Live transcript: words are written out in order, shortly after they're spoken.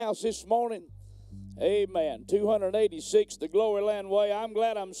House this morning. Amen. 286 the Glory Land Way. I'm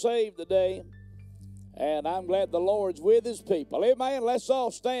glad I'm saved today. And I'm glad the Lord's with his people. Amen. Let's all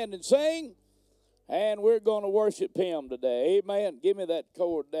stand and sing. And we're going to worship him today. Amen. Give me that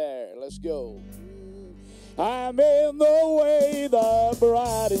chord there. Let's go. I'm in the way, the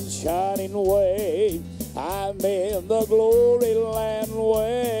bright and shining way. I'm in the glory land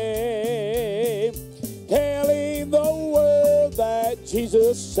way. Telling the world that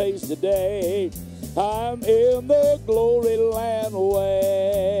Jesus saves today. I'm in the glory land way.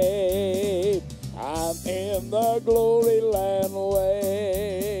 I'm in the glory land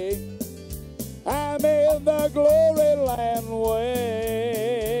way. I'm in the glory land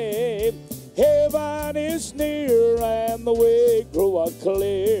way. Heaven is near and the way groweth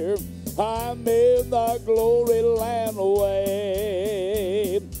clear. I'm in the glory land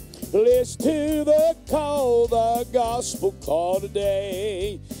way. Listen to the call, the gospel call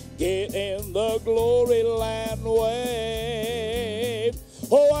today. Get in the glory land way.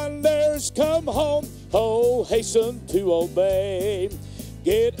 Oh, wonders come home. Oh, hasten to obey.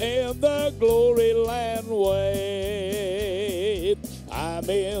 Get in the glory land way. I'm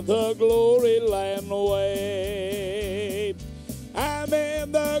in the glory land way. I'm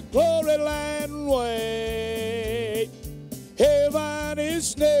in the glory land way. Heaven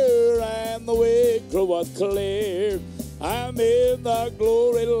is near and the way groweth clear. I'm in the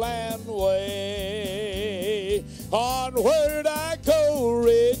glory land way. Onward I go,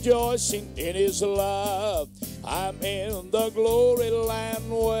 rejoicing in his love. I'm in the glory land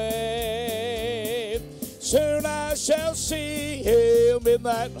way. Soon I shall see him in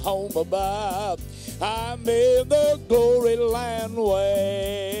that home above. I'm in the glory land way.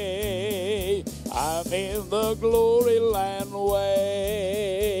 I'm in the glory land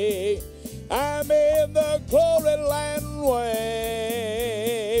way. I'm in the glory land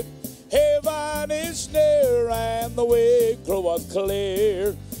way. Heaven is near and the way groweth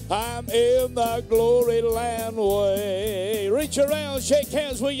clear. I'm in the glory land way. Reach around, shake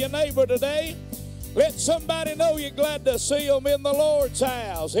hands with your neighbor today. Let somebody know you're glad to see them in the Lord's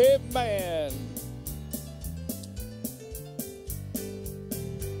house. Amen.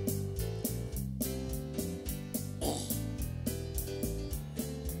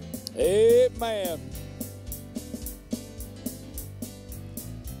 Amen.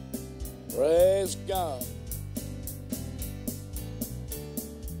 Praise God.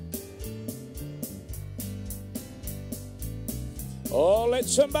 Oh, let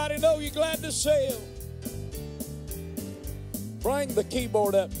somebody know you're glad to see them. Bring the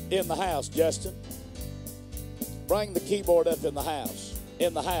keyboard up in the house, Justin. Bring the keyboard up in the house.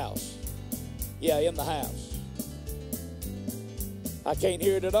 In the house. Yeah, in the house. I can't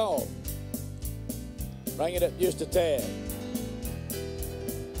hear it at all. Bring it up just a tad.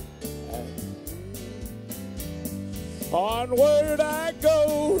 Onward I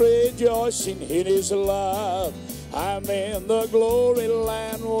go, rejoicing in his love. I'm in the glory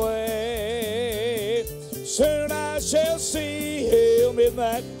land way. Soon I shall see him in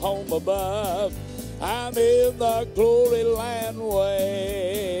that home above. I'm in the glory land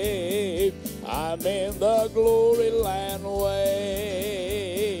way. I'm in the glory land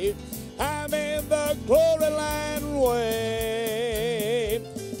way. I'm in the glory land way.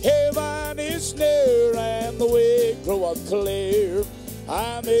 Heaven is near and the way groweth clear.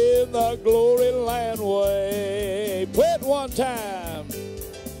 I'm in the glory land way. Play it one time.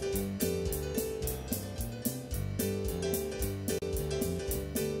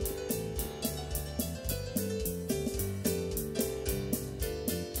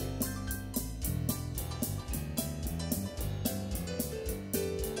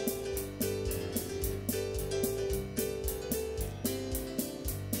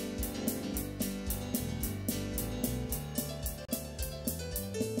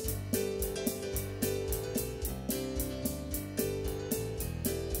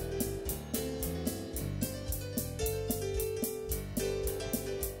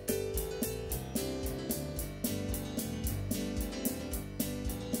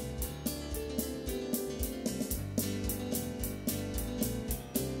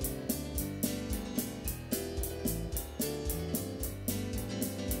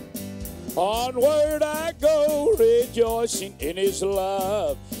 Onward I go, rejoicing in his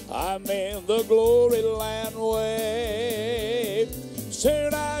love. I'm in the glory land way.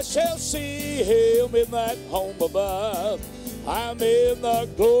 Soon I shall see him in that home above. I'm in the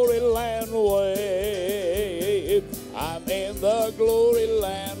glory land way. I'm in the glory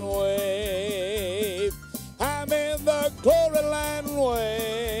land way. I'm in the glory land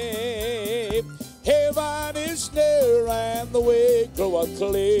way. Heaven is near and the way groweth groweth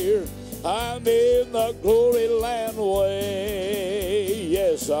clear. I'm in the glory land way.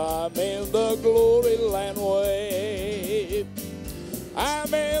 Yes, I'm in the glory land way.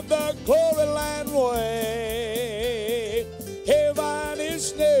 I'm in the glory land way. Heaven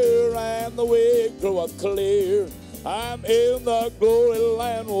is near and the way groweth clear. I'm in the glory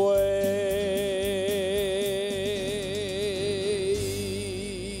land way.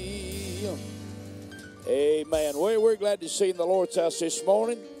 Amen. Well, we're glad to see you in the Lord's house this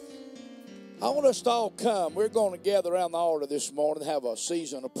morning. I want us to all come. We're going to gather around the altar this morning, have a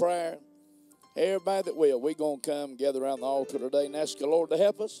season of prayer. Everybody that will, we're going to come gather around the altar today and ask the Lord to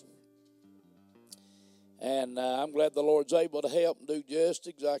help us. And I'm glad the Lord's able to help and do just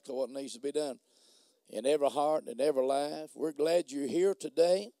exactly what needs to be done in every heart and in every life. We're glad you're here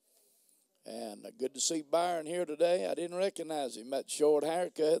today. And good to see Byron here today. I didn't recognize him. That short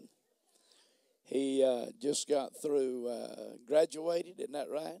haircut. He just got through graduated, isn't that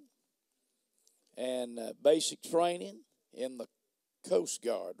right? And basic training in the Coast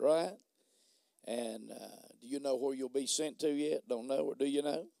Guard, right? And do you know where you'll be sent to yet? Don't know, or do you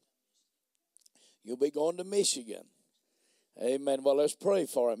know? You'll be going to Michigan. Amen. Well, let's pray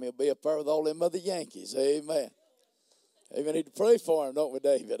for him. He'll be up there with all them other Yankees. Amen. Amen. We need to pray for him, don't we,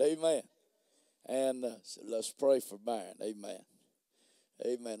 David? Amen. And so let's pray for Byron. Amen.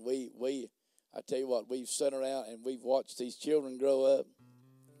 Amen. I tell you what, we've sat around and we've watched these children grow up.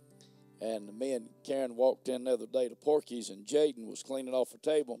 And me and Karen walked in the other day to Porky's, and Jaden was cleaning off her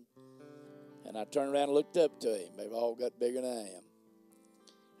table. And I turned around and looked up to him. They've all got bigger than I am.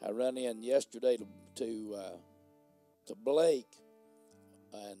 I run in yesterday to Blake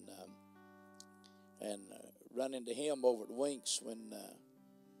and run into him over at Winks when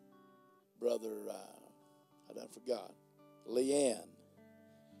Brother, I done forgot, Leanne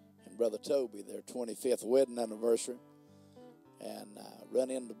and Brother Toby, their 25th wedding anniversary. And run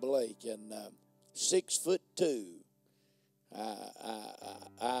into Blake, and 6'2".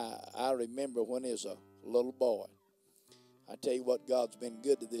 I remember when he was a little boy. I tell you what, God's been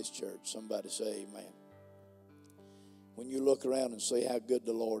good to this church. Somebody say amen. When you look around and see how good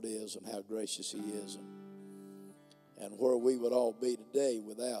the Lord is and how gracious he is, and where we would all be today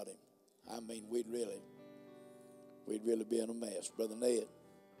without him, I mean, we'd really be in a mess. Brother Ned.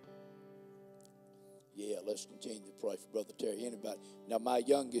 Yeah, let's continue to pray for Brother Terry. Anybody? Now, my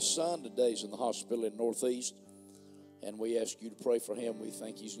youngest son today is in the hospital in Northeast, and we ask you to pray for him. We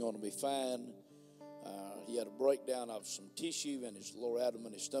think he's going to be fine. He had a breakdown of some tissue in his lower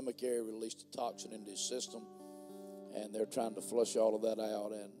abdomen, his stomach area, released a toxin into his system, and they're trying to flush all of that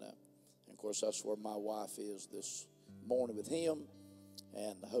out. And of course, that's where my wife is this morning with him,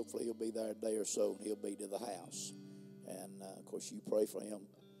 and hopefully he'll be there a day or so, and he'll be to the house. And, of course, you pray for him.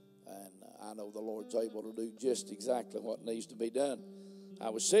 And I know the Lord's able to do just exactly what needs to be done. I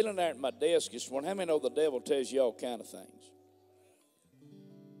was sitting there at my desk this morning. How many know the devil tells you all kind of things?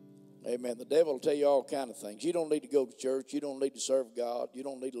 Amen. The devil will tell you all kind of things. You don't need to go to church. You don't need to serve God. You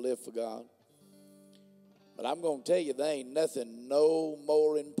don't need to live for God. But I'm going to tell you, there ain't nothing no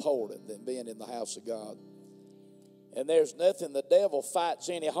more important than being in the house of God. And there's nothing the devil fights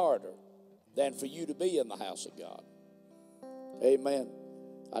any harder than for you to be in the house of God. Amen.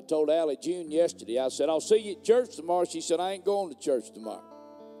 I told Allie June yesterday, I said, I'll see you at church tomorrow. She said, I ain't going to church tomorrow.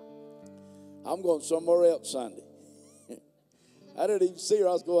 I'm going somewhere else Sunday. I didn't even see her.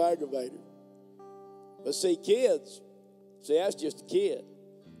 I was going to aggravate her. But see, kids, that's just a kid.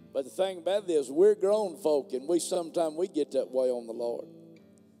 But the thing about it is, we're grown folk, and sometimes we get that way on the Lord.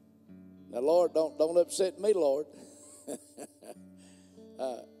 Now, Lord, don't upset me, Lord.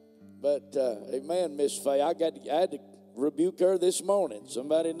 Amen, Miss Faye. I had to rebuke her this morning.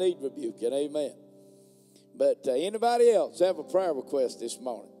 Somebody need rebuking. Amen. But anybody else have a prayer request this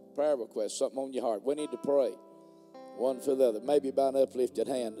morning? Prayer request, something on your heart. We need to pray one for the other. Maybe by an uplifted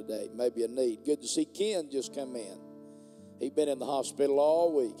hand today. Maybe a need. Good to see Ken just come in. He's been in the hospital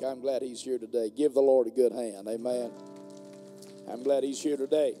all week. I'm glad he's here today. Give the Lord a good hand. Amen. I'm glad he's here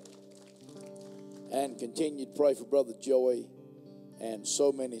today. And continue to pray for Brother Joey and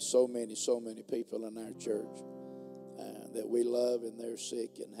so many people in our church that we love, and they're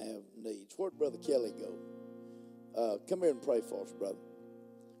sick and have needs. Where'd Brother Kelly go? Come here and pray for us, brother.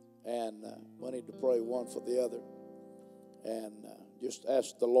 And we need to pray one for the other. And just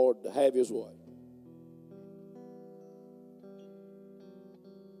ask the Lord to have his way.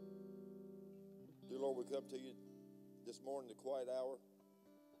 Dear Lord, we come to you this morning, the quiet hour.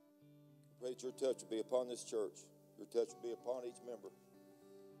 Pray that your touch will be upon this church. Your touch will be upon each member.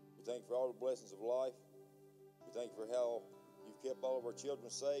 We thank you for all the blessings of life. We thank you for how you've kept all of our children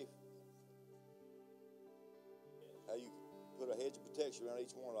safe. How you put a hedge of protection around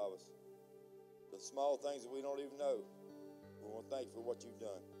each one of us. The small things that we don't even know. We want to thank you for what you've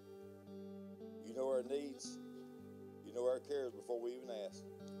done. You know our needs. You know our cares before we even ask.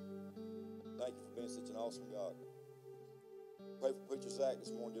 Thank you for being such an awesome God. Pray for Preacher Zach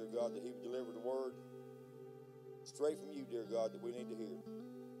this morning, dear God, that he would deliver the word straight from you, dear God, that we need to hear.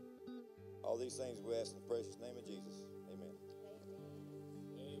 All these things we ask in the precious name of Jesus. Amen.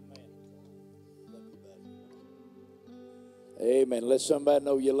 Amen. Amen. Let somebody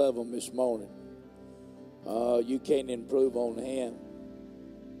know you love them this morning. You can't improve on him.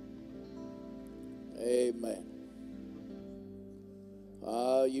 Amen.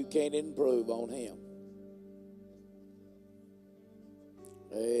 You can't improve on him.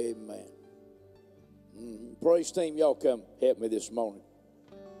 Amen. Praise team, y'all come help me this morning.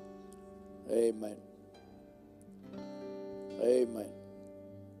 Amen. Amen.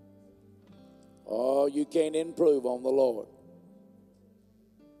 Oh, you can't improve on the Lord.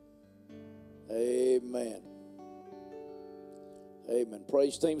 Amen. Amen.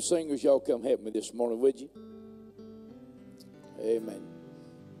 Praise team singers, y'all come help me this morning, would you? Amen.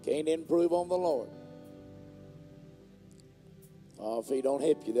 Can't improve on the Lord. Oh, if he don't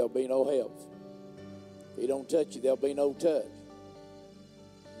help you, there'll be no help. If he don't touch you, there'll be no touch.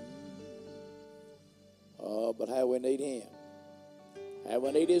 Oh, but how we need him. How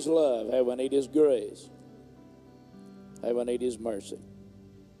we need his love. How we need his grace. How we need his mercy.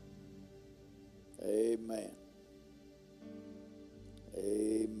 Amen.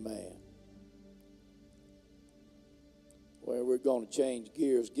 Amen. Well, we're going to change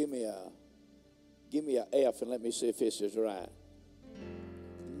gears. Give me a F and let me see if this is right.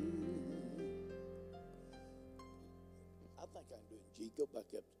 I think I can do it. G. Go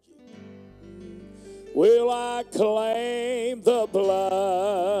back up to G. Will I claim the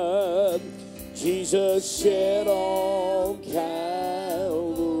blood Jesus shed on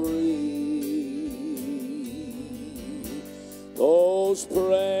Calvary? Those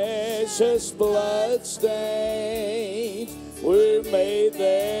precious blood stains were made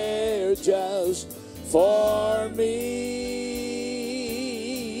there just for me,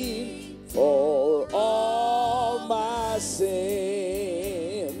 for all my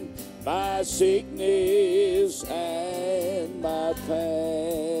sin, my sickness and my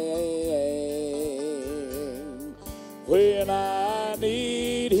pain. When I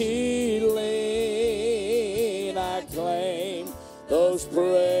need healing, I claim those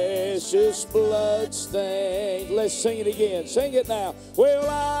precious blood stains. Let's sing it again. Sing it now. Will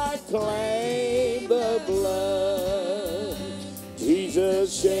I claim the blood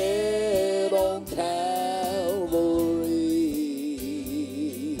Jesus shed on Calvary?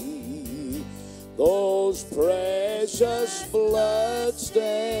 Those precious blood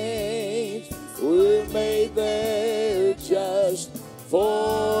stains were made there just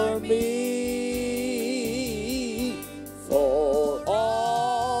for me, for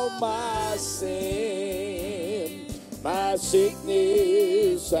all my sin, my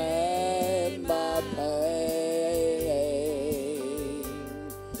sickness and my pain.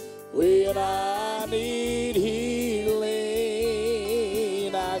 When I need healing,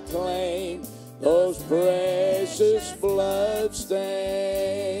 I claim those precious blood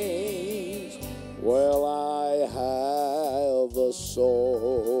stains. Well, I have a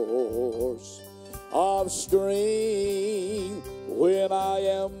source of strength when I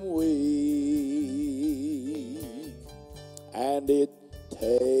am weak, and it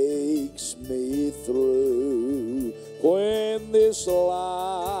takes me through when this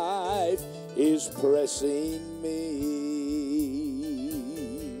life is pressing me,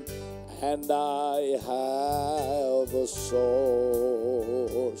 and I have a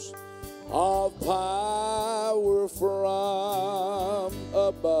source of power from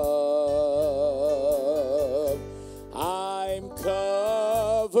above. I'm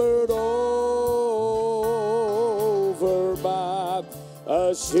covered over by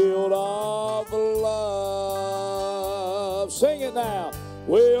a shield of love. Sing it now.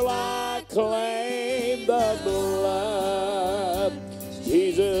 Will I claim the blood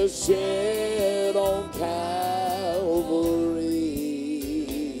Jesus shed on Calvary?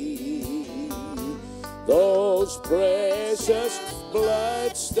 Those precious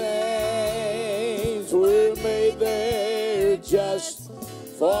blood stains were made there just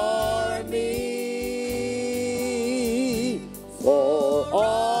for me, for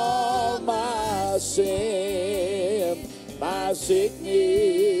all my sin, my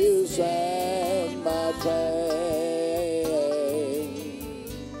sickness and my pain.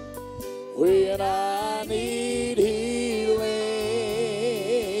 When I need healing,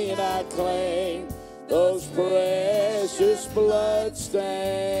 I claim those precious blood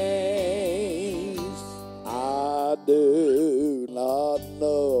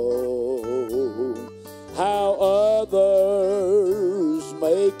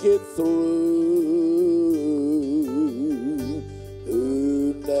through,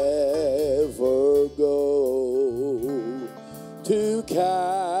 who never go to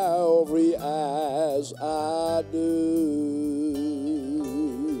Calvary as I do,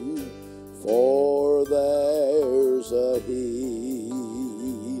 for there's a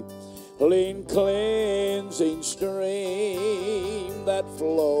healing, cleansing stream that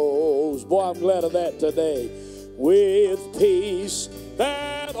flows. Boy, I'm glad of that today. With peace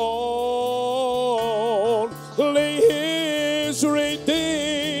that only His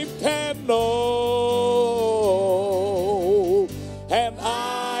redeemed can know. And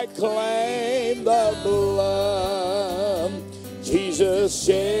I claim the blood Jesus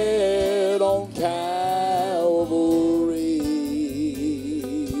shed on Calvary.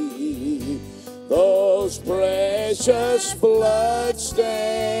 Those precious blood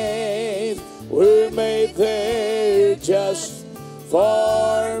stains were made there just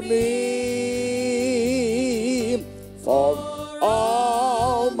for me, for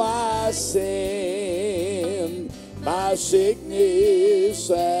all my sin, my sickness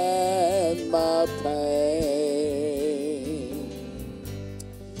and my pain.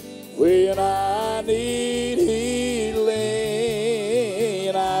 When I need healing,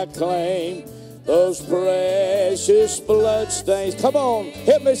 I claim those precious bloodstains. Come on,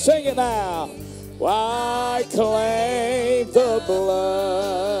 help me sing it now. I claim the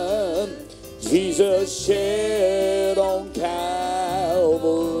blood Jesus shed on Calvary.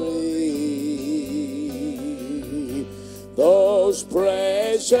 Those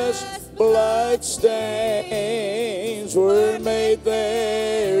precious bloodstains were made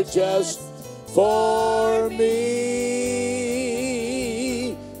there just for me,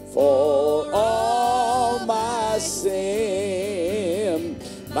 for all my sin,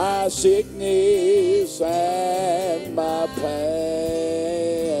 my sickness and my pain.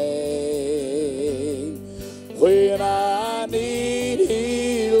 When I need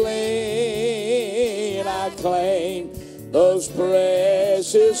healing, I claim those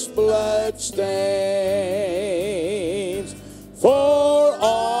precious bloodstains. For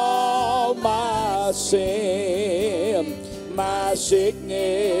all my sin, my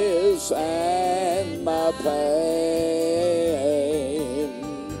sickness and my pain.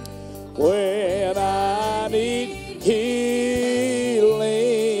 When I need healing,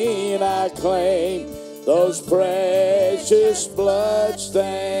 I claim those precious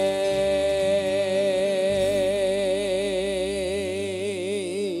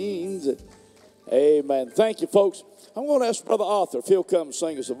bloodstains. Amen. Thank you, folks. I'm going to ask Brother Arthur if he'll come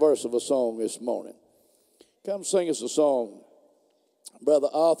sing us a verse of a song this morning. Come sing us a song, Brother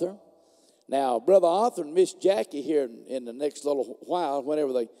Arthur. Now, Brother Arthur and Miss Jackie here in the next little while,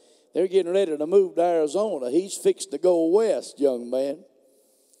 whenever they're getting ready to move to Arizona. He's fixed to go west, young man.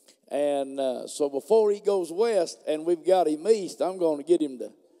 And so before he goes west and we've got him east, I'm going to get him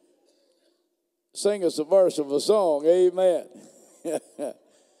to sing us a verse of a song. Amen.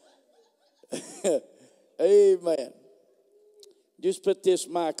 Amen. Just put this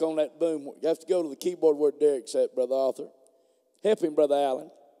mic on that boom. You have to go to the keyboard where Derek's at, Brother Arthur. Help him, Brother Allen.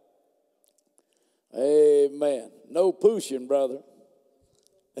 Amen. No pushing, brother.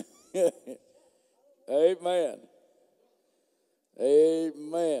 Amen.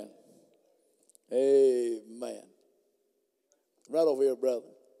 Amen. Amen. Right over here, brother.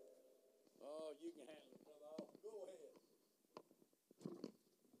 Oh, you can handle it, Brother Arthur. Go ahead.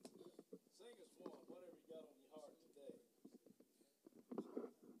 Sing us one, whatever you got on your heart today.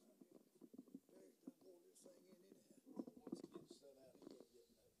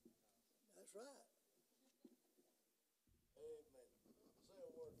 That's right. Amen. Say a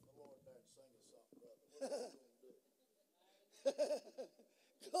word for the Lord there and sing us something, brother. What are you going to do?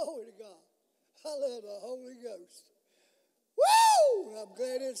 Glory to God. I love the Holy Ghost. Woo! I'm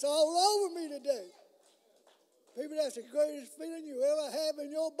glad it's all over me today. People, that's the greatest feeling you ever have in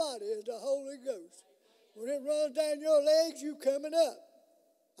your body is the Holy Ghost. When it runs down your legs, you coming up.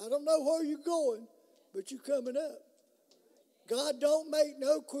 I don't know where you're going, but you coming up. God don't make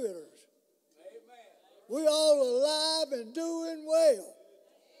no quitters. We're all alive and doing well.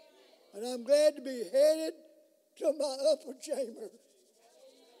 And I'm glad to be headed to my upper chamber.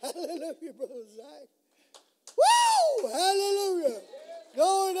 Hallelujah, Brother Zach. Woo! Hallelujah.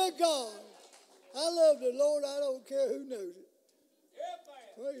 Glory to God. I love the Lord. I don't care who knows it.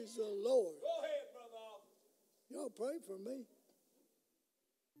 Praise the Lord. Go ahead, Brother Arthur. Y'all pray for me.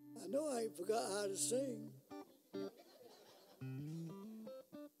 I know I ain't forgot how to sing.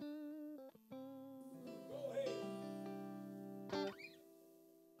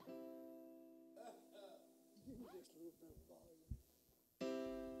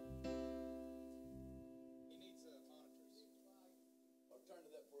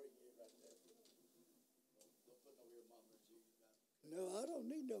 No, I don't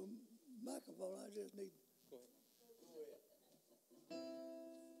need no microphone. I just need.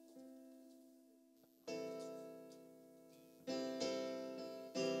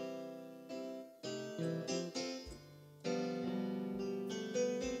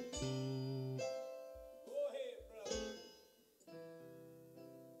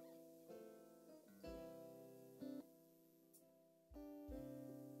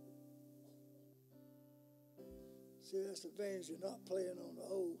 See, that's the advantage of not playing on the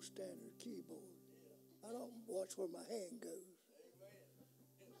old standard keyboard. I don't watch where my hand goes.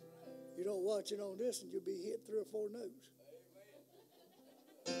 You don't watch it on this and you'll be hit 3 or 4 notes.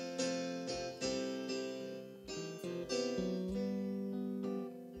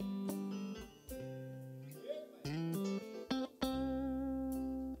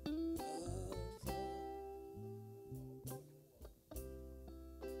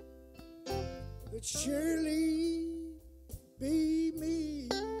 But surely be me.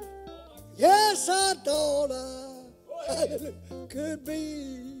 Yes, I thought I could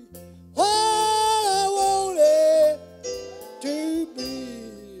be what I wanted to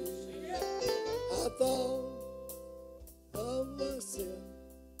be. I thought of myself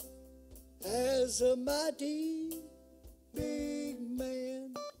as a mighty big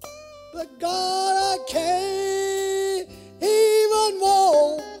man, but God, I can't even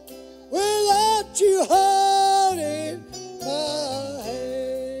walk without you holding my hand.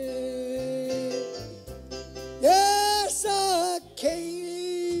 Yes, I can't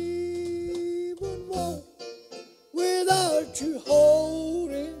even walk without you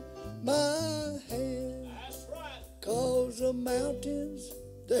holding my hand. That's right. 'Cause the mountains,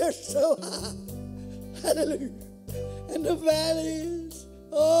 they're so high, hallelujah, and the valleys,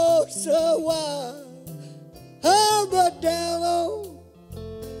 oh, so wide. I'm right down on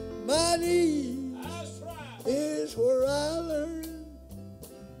my knees. That's right. Is where I learned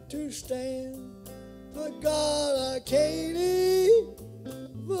to stand. But God, I can't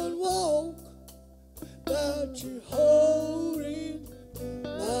even walk without you holding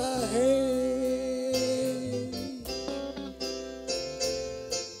my hand.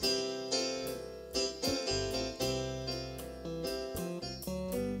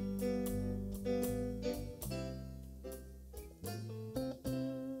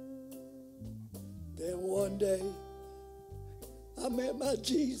 Then one day, I met my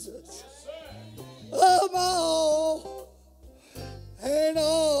Jesus. Oh, my all and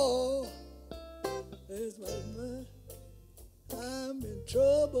all is my mind. I'm in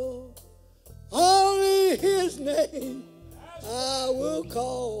trouble. Only His name I will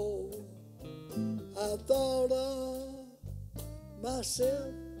call. I thought of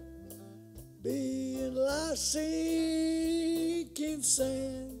myself being like sinking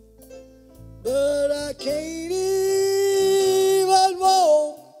sand, but I can't even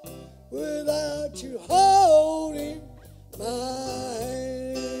walk without you holding my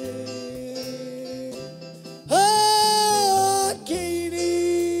hand. I can't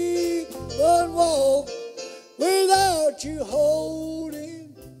even walk without you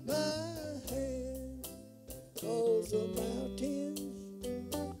holding my hand. 'Cause the mountains,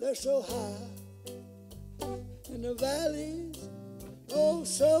 they're so high, and the valleys, oh,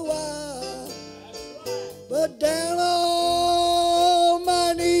 so wide. But down on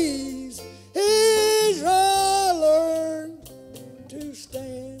my knees is where I learned to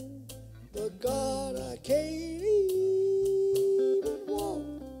stand. But God, I can't even walk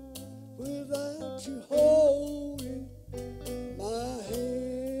without you holding my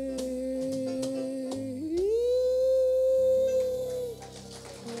hand.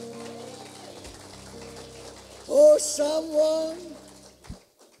 Oh, someone,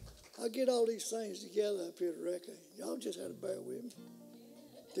 I get all these things together up here to reckon. Y'all just had to bear with me.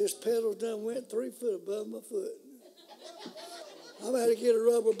 This pedal done went 3 foot above my foot. I'm going to get a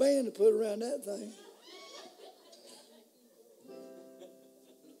rubber band to put around that thing.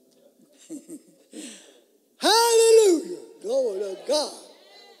 Hallelujah. Glory to God.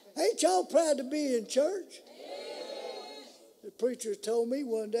 Ain't y'all proud to be in church? The preacher told me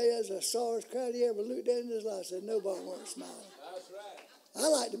one day as I saw his crowd, he ever looked at in his life and said, nobody weren't smiling. That's right. I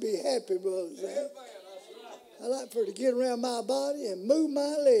like to be happy, brothers. Amen. That's right. I like for it to get around my body and move my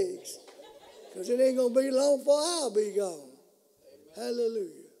legs. Because it ain't going to be long before I'll be gone. Amen.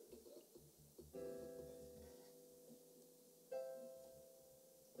 Hallelujah.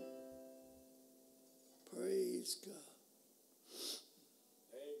 Praise God.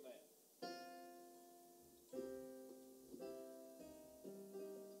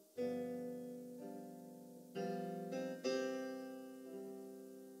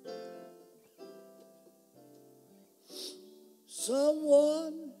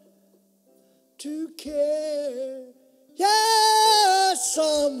 to care. Yeah,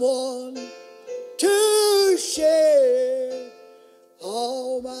 someone to share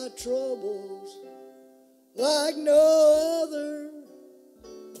all my troubles like no other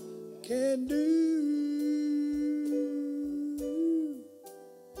can do.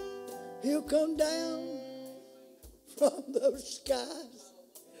 He'll come down from those skies,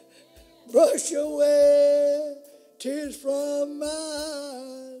 brush away tears from my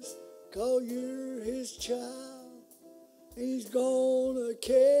eyes, 'cause you're his child. He's gonna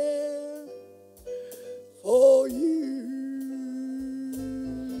care for you.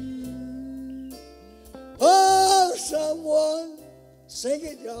 Oh, someone, sing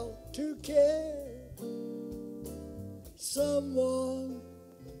it, y'all, to care. Someone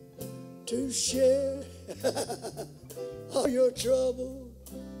to share all your trouble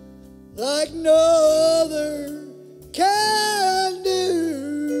like no other can do.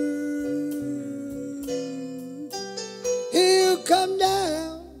 He'll come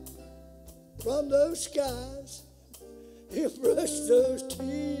down from those skies. He'll brush those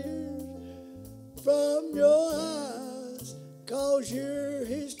tears from your eyes, 'cause you're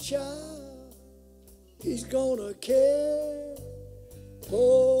his child. He's gonna care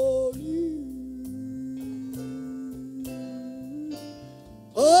for you.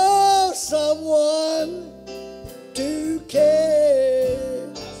 Oh, someone to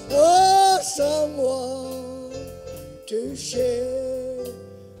care. Oh, someone to share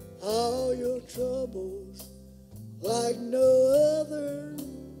all your troubles like no other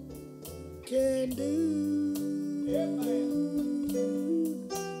can do.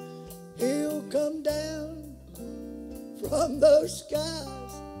 He'll come down from those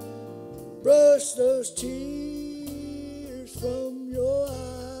skies, brush those tears from your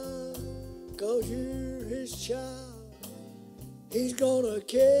eyes, 'cause you're his child. He's gonna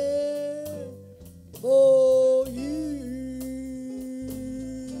care for you.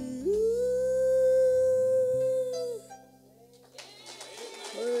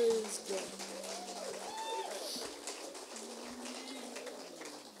 Praise God.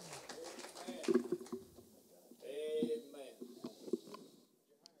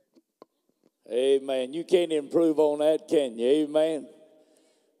 Amen. You can't improve on that, can you? Amen.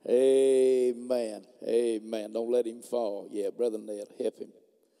 Amen. Amen. Don't let him fall. Yeah, Brother Ned, help him.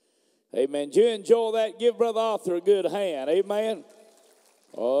 Amen. Did you enjoy that? Give Brother Arthur a good hand. Amen.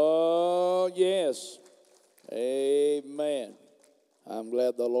 Oh, yes. Amen. I'm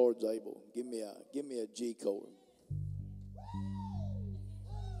glad the Lord's able. Give me a G chord.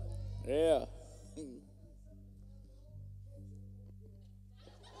 Yeah.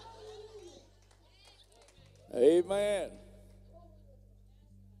 Amen.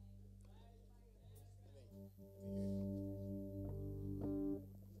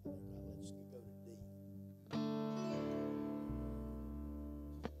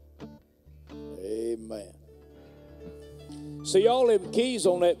 Amen. See, all them keys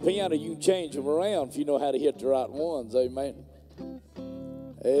on that piano, you can change them around if you know how to hit the right ones. Amen.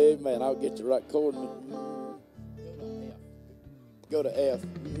 Amen. I'll get the right chord. Go to F.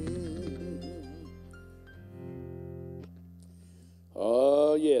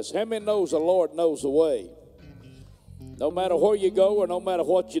 Oh, yes. How many knows the Lord knows the way? No matter where you go or no matter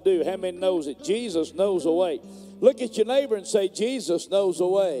what you do, how many knows that Jesus knows the way? Look at your neighbor and say, Jesus knows the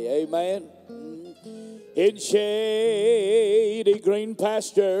way. Amen. In shady green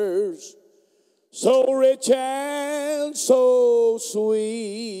pastures, so rich and so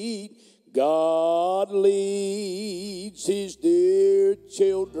sweet, God leads his dear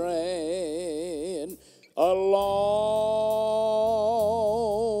children along,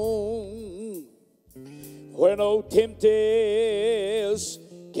 where no tempters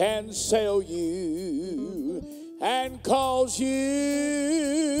can sell you and cause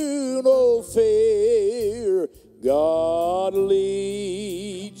you no fear. God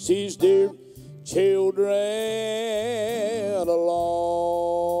leads his dear children along,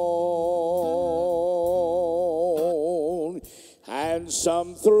 and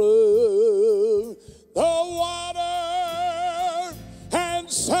some through the water, and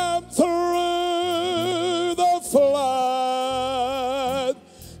some through the flood,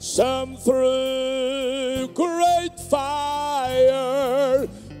 some through great fire,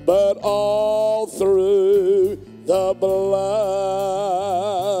 but all through the blood.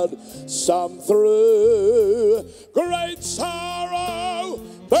 Some through great sorrow,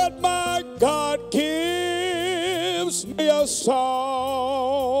 but my God gives me a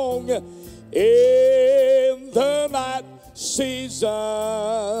song in the night season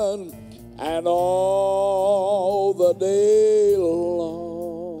and all the day long.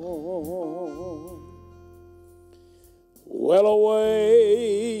 well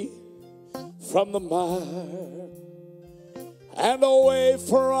away from the mire and away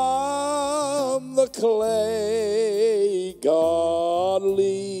from the clay. God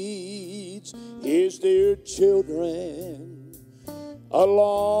leads his dear children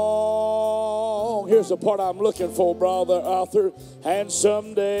along. Here's the part I'm looking for, Brother Arthur. And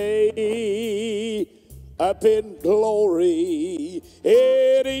someday up in glory,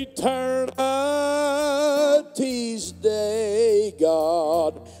 in eternity's day,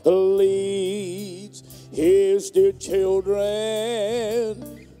 God leads his dear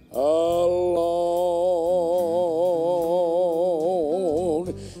children alone.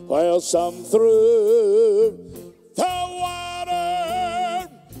 Well, some through the water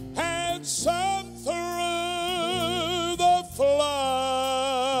and some through the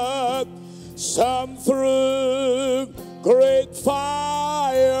flood, some through great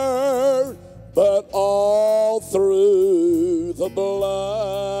fire, but all through the blood.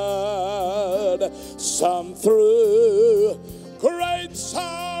 Some through great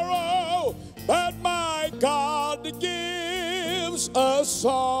sorrow, but my God gives a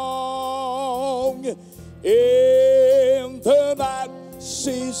song in the night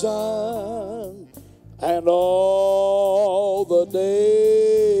season and all the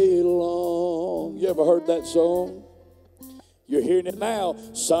day long. You ever heard that song? You're hearing it now.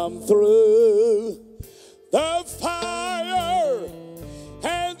 Some through the fire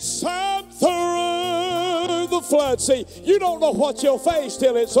and some through the flood. See, you don't know what you'll face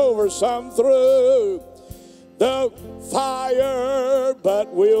till it's over. Some through the fire,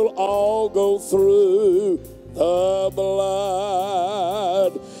 but we'll all go through the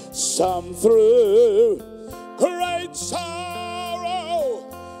blood. Some through great sorrow,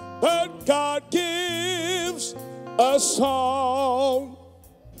 but God gives a song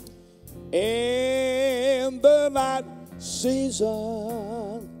in the night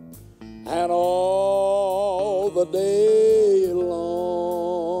season and all the day long.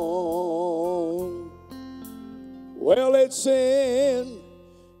 Well, it's in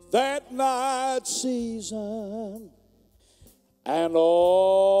that night season and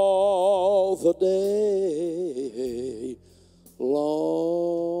all the day long.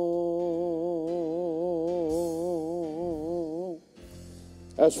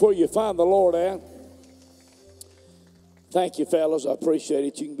 That's where you find the Lord at. Thank you, fellas. I appreciate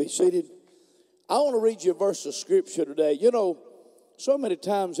it. You can be seated. I want to read you a verse of Scripture today. You know, so many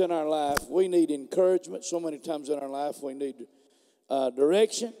times in our life we need encouragement. So many times in our life we need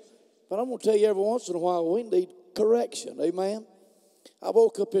direction. But I'm going to tell you, every once in a while we need correction. Amen. I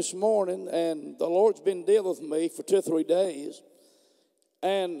woke up this morning and the Lord's been dealing with me for 2 or 3 days.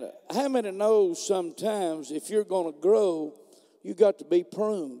 And how many know sometimes if you're going to grow, you got to be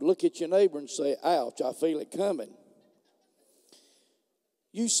pruned? Look at your neighbor and say, ouch, I feel it coming.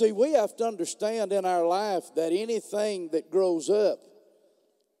 You see, we have to understand in our life that anything that grows up,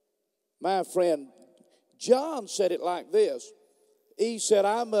 my friend, John said it like this. He said,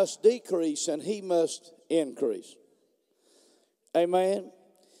 I must decrease and he must increase. Amen.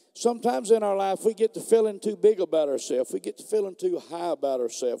 Sometimes in our life we get to feeling too big about ourselves. We get to feeling too high about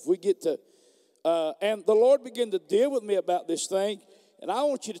ourselves. We get to, and the Lord began to deal with me about this thing. And I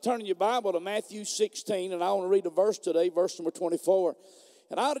want you to turn in your Bible to Matthew 16, and I want to read a verse today, verse number 24.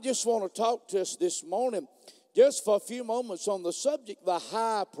 And I just want to talk to us this morning just for a few moments on the subject, the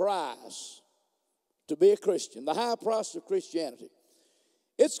high price to be a Christian, the high price of Christianity.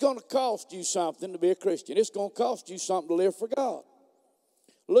 It's going to cost you something to be a Christian. It's going to cost you something to live for God.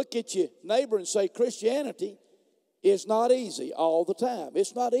 Look at your neighbor and say, Christianity is not easy all the time.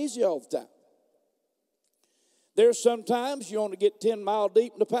 It's not easy all the time. There's sometimes you want to get 10 miles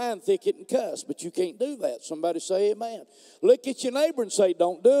deep in the pine thicket and cuss, but you can't do that. Somebody say amen. Look at your neighbor and say,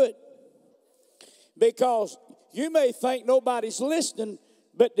 don't do it. Because you may think nobody's listening,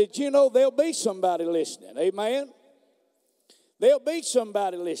 but did you know there'll be somebody listening? Amen. There'll be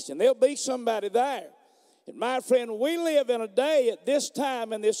somebody listening. There'll be somebody there. And my friend, we live in a day at this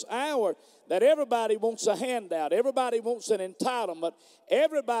time and this hour that everybody wants a handout. Everybody wants an entitlement.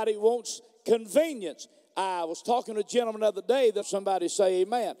 Everybody wants convenience. I was talking to a gentleman the other day that somebody say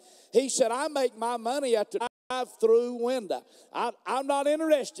amen. He said, I make my money at the drive-through window. I'm not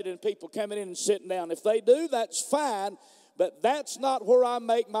interested in people coming in and sitting down. If they do, that's fine. But that's not where I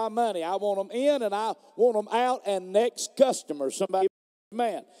make my money. I want them in and I want them out and next customer. Somebody,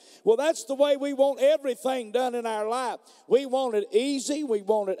 amen. Well, that's the way we want everything done in our life. We want it easy. We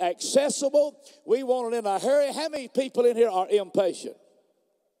want it accessible. We want it in a hurry. How many people in here are impatient?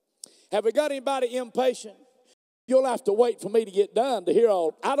 Have we got anybody impatient? You'll have to wait for me to get done to hear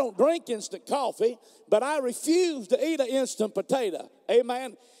all. I don't drink instant coffee, but I refuse to eat an instant potato.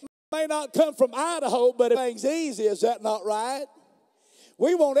 Amen. It may not come from Idaho, but everything's easy. Is that not right?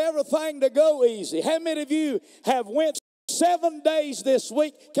 We want everything to go easy. How many of you have went 7 days this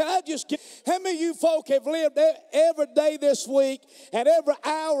week? Can I just get, how many of you folk have lived every day this week and every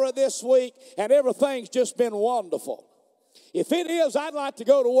hour of this week and everything's just been wonderful? If it is, I'd like to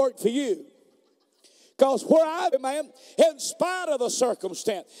go to work for you. Because where I'm at, man, in spite of the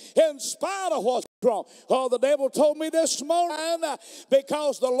circumstance, in spite of what's wrong. Oh, the devil told me this morning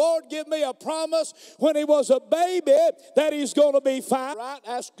because the Lord gave me a promise when he was a baby that he's going to be fine. Right?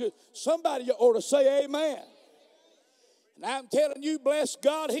 Ask somebody ought to say amen. And I'm telling you, bless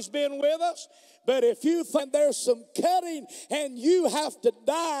God, he's been with us. But if you think there's some cutting and you have to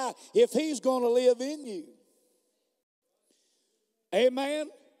die if he's going to live in you. Amen.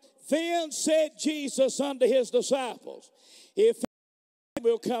 Then said Jesus unto his disciples, if he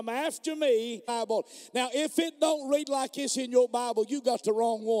will come after me, Bible. Now, if it don't read like this in your Bible, you got the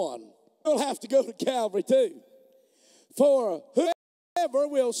wrong one. You'll have to go to Calvary too. For whoever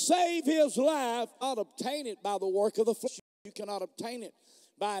will save his life, not obtain it by the work of the flesh. You cannot obtain it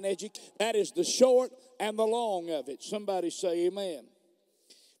by an education. That is the short and the long of it. Somebody say amen.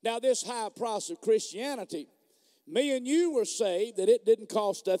 Now, this high price of Christianity, me and you were saved that it didn't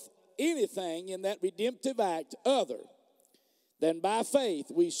cost us anything in that redemptive act other than by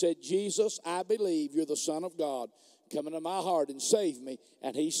faith we said, Jesus, I believe you're the Son of God. Come into my heart and save me.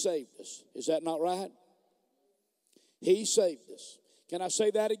 And he saved us. Is that not right? He saved us. Can I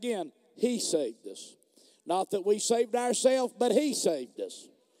say that again? He saved us. Not that we saved ourselves, but he saved us.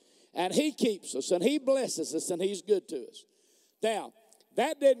 And he keeps us, and he blesses us, and he's good to us. Now,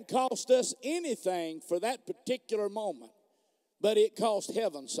 that didn't cost us anything for that particular moment, but it cost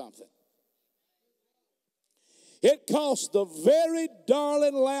heaven something. It cost the very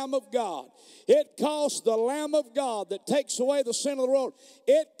darling Lamb of God. It cost the Lamb of God that takes away the sin of the world.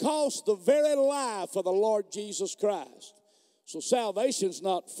 It cost the very life of the Lord Jesus Christ. So salvation's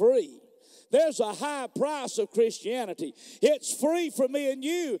not free. There's a high price of Christianity. It's free for me and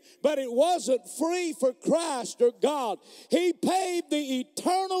you, but it wasn't free for Christ or God. He paid the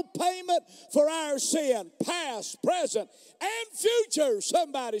eternal payment for our sin, past, present, and future.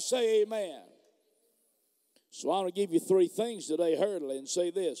 Somebody say amen. So I want to give you three things today, hurriedly, and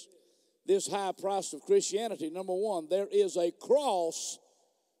say this. This high price of Christianity, number one, there is a cross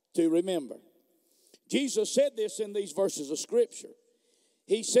to remember. Jesus said this in these verses of Scripture.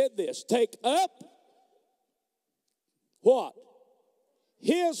 He said this, take up what?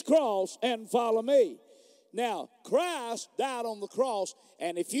 His cross and follow me. Now, Christ died on the cross,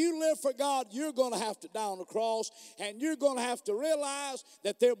 and if you live for God, you're going to have to die on the cross, and you're going to have to realize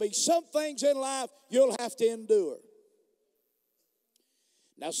that there'll be some things in life you'll have to endure.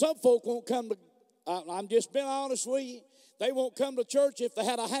 Now, some folk won't come to, I'm just being honest with you, they won't come to church if they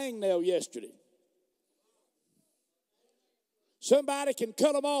had a hangnail yesterday. Somebody can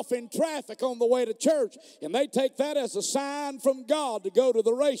cut them off in traffic on the way to church, and they take that as a sign from God to go to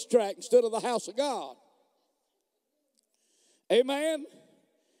the racetrack instead of the house of God. Amen?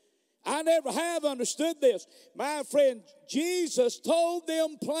 I never have understood this. My friend, Jesus told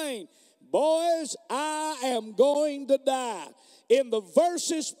them plain, boys, I am going to die. In the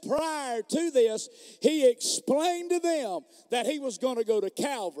verses prior to this, he explained to them that he was going to go to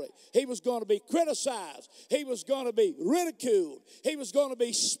Calvary. He was going to be criticized. He was going to be ridiculed. He was going to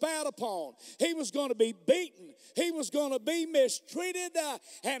be spat upon. He was going to be beaten. He was going to be mistreated.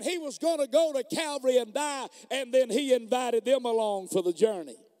 And he was going to go to Calvary and die. And then he invited them along for the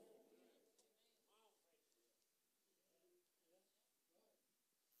journey.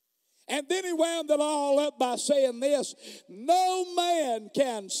 And then he wound it all up by saying this, no man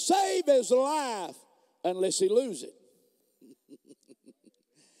can save his life unless he lose it.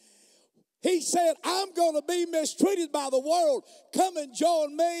 He said, I'm going to be mistreated by the world. Come and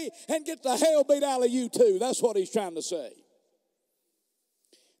join me and get the hell beat out of you too. That's what he's trying to say.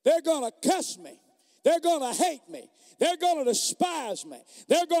 They're going to cuss me. They're going to hate me. They're going to despise me.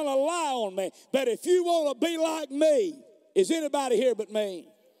 They're going to lie on me. But if you want to be like me, is anybody here but me?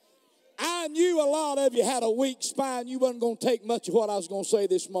 I knew a lot of you had a weak spine. You wasn't going to take much of what I was going to say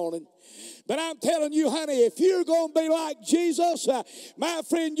this morning. But I'm telling you, honey, if you're going to be like Jesus, my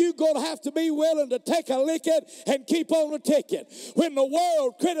friend, you're going to have to be willing to take a licking and keep on a ticking. When the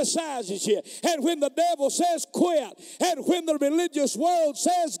world criticizes you, and when the devil says quit, and when the religious world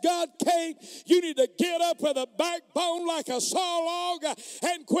says God can't, you need to get up with a backbone like a saw log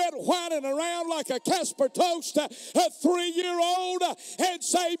and quit whining around like a Casper toast, a 3-year-old, and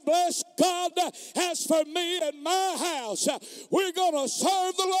say, bless God, as for me and my house, we're going to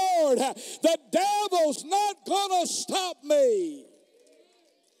serve the Lord. The devil's not going to stop me.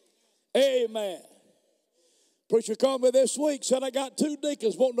 Amen. Preacher called me this week, said, I got 2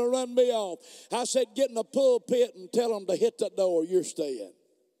 deacons wanting to run me off. I said, get in the pulpit and tell them to hit that door. You're staying.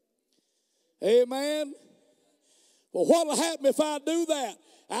 Amen. Well, what will happen if I do that?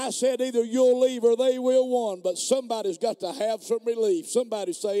 I said, either you'll leave or they will one, but somebody's got to have some relief.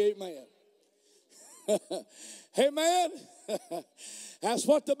 Somebody say amen. Amen. That's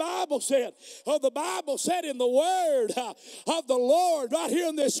what the Bible said. Oh, the Bible said in the word of the Lord right here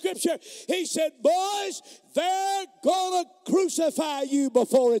in this scripture, he said, boys, they're going to crucify you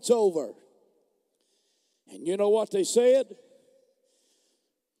before it's over. And you know what they said?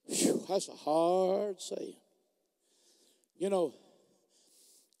 Whew, that's a hard saying. You know,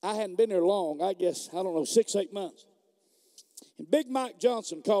 I hadn't been there long, I guess, 6, 8 months. And Big Mike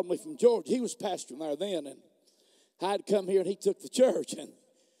Johnson called me from Georgia. He was pastoring there then, and I'd come here and he took the church, and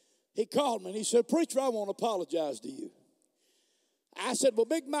he called me and he said, preacher, I want to apologize to you. I said, well,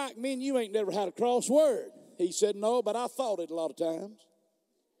 Big Mike, me and you ain't never had a cross word. He said, no, but I thought it a lot of times.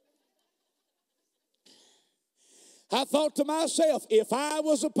 I thought to myself, if I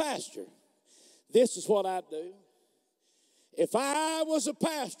was a pastor, this is what I'd do. If I was a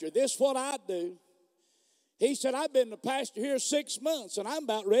pastor, this is what I'd do. He said, I've been the pastor here 6 months and I'm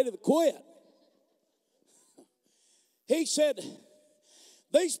about ready to quit. He said,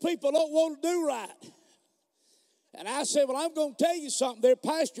 these people don't want to do right. And I said, well, I'm going to tell you something. Their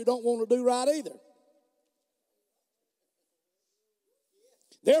pastor don't want to do right either.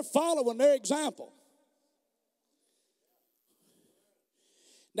 They're following their example.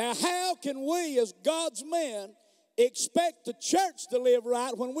 Now, how can we as God's men expect the church to live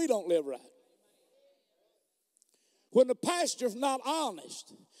right when we don't live right? When the pastor's not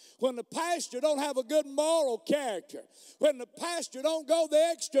honest, when the pastor don't have a good moral character, when the pastor don't go the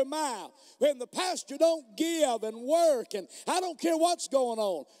extra mile, when the pastor don't give and work, and I don't care what's going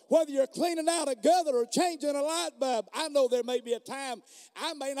on, whether you're cleaning out a gutter or changing a light bulb. I know there may be a time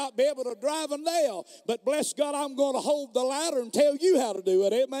I may not be able to drive a nail, but bless God, I'm going to hold the ladder and tell you how to do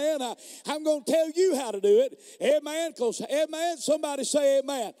it. Amen. I'm going to tell you how to do it. Amen. Because, amen, somebody say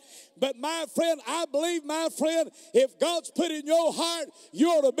amen. But my friend, I believe, my friend, if God's put in your heart, you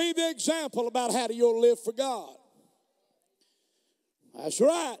ought to be the example about how you ought to live for God. That's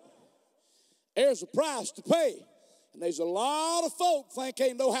right. There's a price to pay. And there's a lot of folk think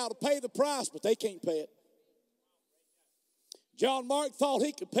they know how to pay the price, but they can't pay it. John Mark thought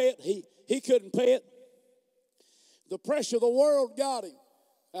he could pay it. He couldn't pay it. The pressure of the world got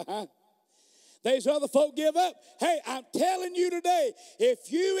him. There's other folk give up. Hey, I'm telling you today,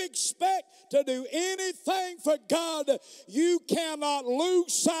 if you expect to do anything for God, you cannot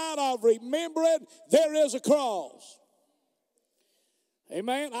lose sight of remembering there is a cross.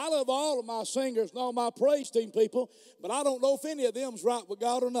 Amen. I love all of my singers and all my praise team people, but I don't know if any of them's right with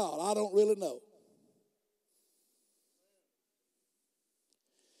God or not. I don't really know.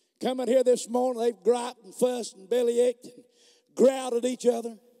 Coming here this morning, they've griped and fussed and bellyached and growled at each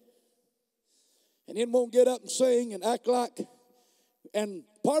other. And then won't get up and sing and act like, and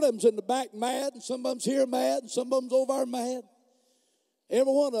part of them's in the back mad, and some of them's here mad, and some of them's over there mad.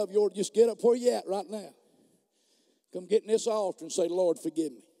 Every one of you ought to just get up where you at right now. Come get in this altar and say, Lord,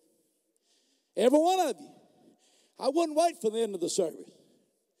 forgive me. Every one of you. I wouldn't wait for the end of the service.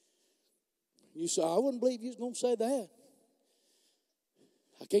 You say, I wouldn't believe you was going to say that.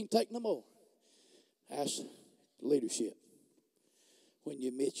 I can't take no more. That's leadership. When you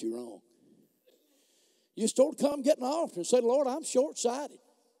admit you're wrong. You start to come get an altar and say, Lord, I'm short-sighted.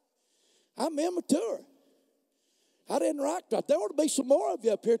 I'm immature. I didn't rock right. There ought to be some more of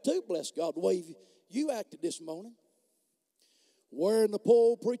you up here too, bless God, the way you acted this morning. Wearing the poor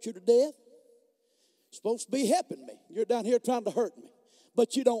old preacher to death. Supposed to be helping me. You're down here trying to hurt me.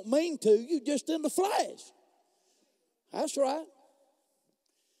 But you don't mean to. You just in the flesh. That's right.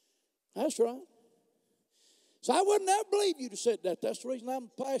 That's right. So I would never believe you to said that. That's the reason I'm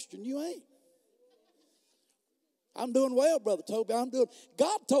a pastor and you ain't. I'm doing well, Brother Toby.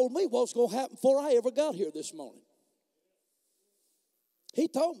 God told me what's going to happen before I ever got here this morning. He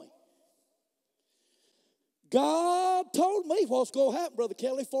told me. God told me what's going to happen, Brother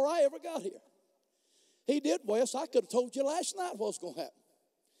Kelly, before I ever got here. He did, Wes. I could have told you last night what's going to happen.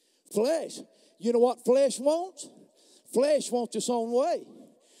 Flesh. You know what flesh wants? Flesh wants its own way.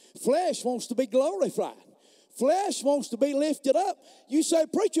 Flesh wants to be glorified. Flesh wants to be lifted up. You say,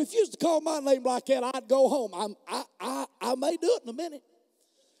 preacher, if you used to call my name like that, I'd go home. I may do it in a minute.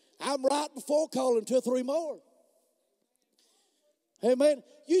 I'm right before calling 2 or 3 more. Amen.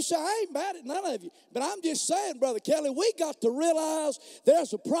 You say, I ain't mad at none of you. But I'm just saying, Brother Kelly, we got to realize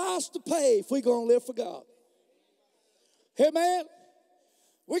there's a price to pay if we're going to live for God. Amen.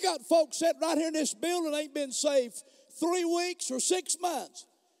 We got folks sitting right here in this building ain't been saved 3 weeks or 6 months.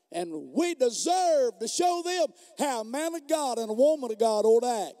 And we deserve to show them how a man of God and a woman of God ought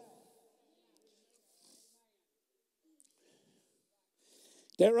to act.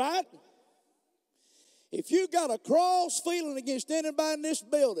 Is that right? If you got a cross feeling against anybody in this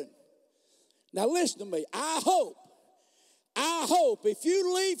building, now listen to me. I hope if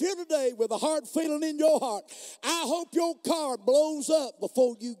you leave here today with a hard feeling in your heart, I hope your car blows up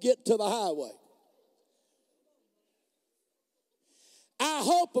before you get to the highway. I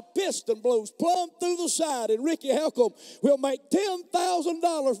hope a piston blows plumb through the side and Ricky Helcom will make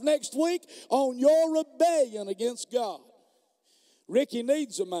 $10,000 next week on your rebellion against God. Ricky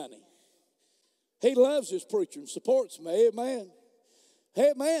needs the money. He loves his preacher and supports me. Amen.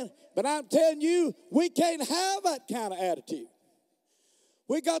 Amen. But I'm telling you, we can't have that kind of attitude.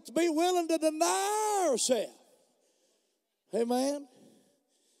 We got to be willing to deny ourselves. Amen.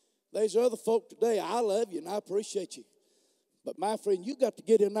 There's other folk today. I love you and I appreciate you. But my friend, you got to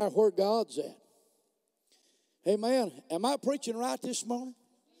get in there where God's at. Amen. Am I preaching right this morning?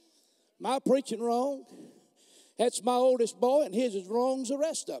 Am I preaching wrong? That's my oldest boy, and his is wrong as the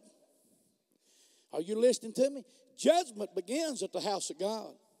rest of them. Are you listening to me? Judgment begins at the house of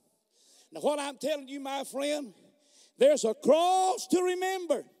God. Now, what I'm telling you, my friend, there's a cross to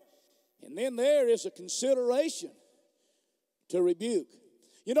remember, and then there is a consideration to rebuke.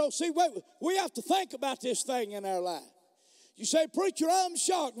 You know, see, we have to think about this thing in our life. You say, preacher, I'm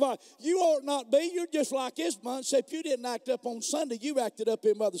shocked. Why? You ought not be. You're just like this month. Say, if you didn't act up on Sunday, you acted up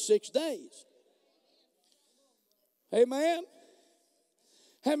in other 6 days. Amen?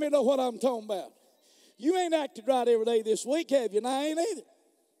 How many know what I'm talking about? You ain't acted right every day this week, have you? And I ain't either.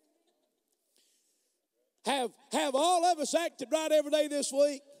 Have all of us acted right every day this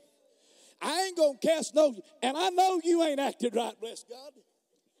week? I ain't going to cast no, and I know you ain't acted right, bless God.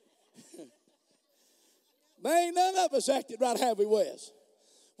 There ain't none of us acted right, have we, Wes?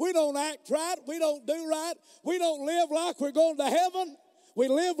 We don't act right. We don't do right. We don't live like we're going to heaven. We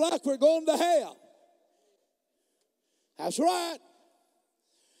live like we're going to hell. That's right.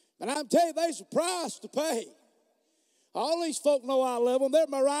 And I'm telling you, there's a price to pay. All these folk know I love them. They're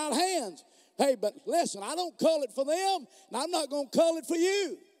my right hands. Hey, but listen, I don't cull it for them, and I'm not going to cull it for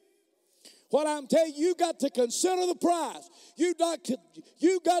you. What I'm telling you, you got to consider the price. You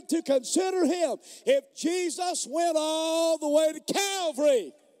got to consider him. If Jesus went all the way to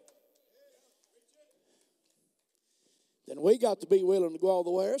Calvary, then we got to be willing to go all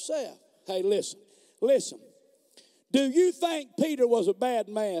the way ourselves. Hey, listen. Do you think Peter was a bad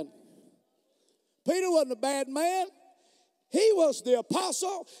man? Peter wasn't a bad man. He was the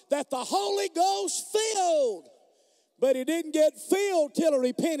apostle that the Holy Ghost filled. But he didn't get filled till he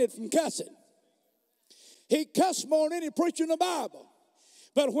repented from cussing. He cussed more than any preacher in the Bible.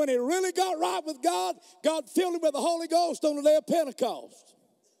 But when he really got right with God, God filled him with the Holy Ghost on the day of Pentecost.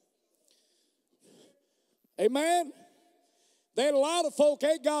 Amen? There are a lot of folk,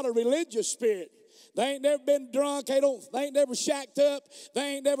 they got a religious spirit. They ain't never been drunk. They ain't never shacked up.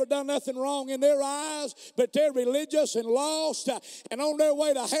 They ain't never done nothing wrong in their eyes. But they're religious and lost and on their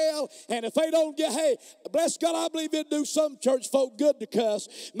way to hell. And if they don't get, hey, bless God, I believe it'd do some church folk good to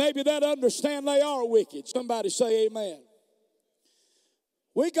cuss. Maybe they'd understand they are wicked. Somebody say amen.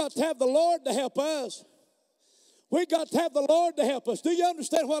 We got to have the Lord to help us. We got to have the Lord to help us. Do you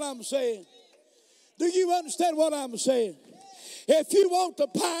understand what I'm saying? Do you understand what I'm saying? If you want the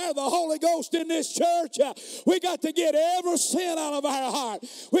power of the Holy Ghost in this church, we got to get every sin out of our heart.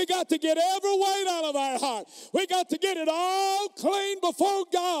 We got to get every weight out of our heart. We got to get it all clean before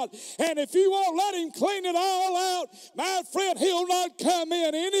God. And if you won't let him clean it all out, my friend, he'll not come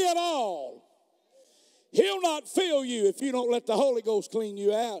in any at all. He'll not fill you if you don't let the Holy Ghost clean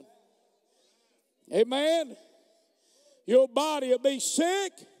you out. Amen. Your body will be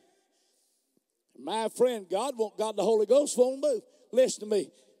sick. My friend, God the Holy Ghost won't move. Listen to me.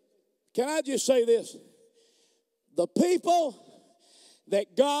 Can I just say this? The people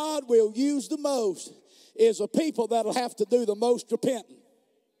that God will use the most is the people that will have to do the most repenting.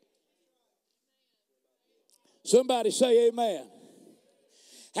 Somebody say amen.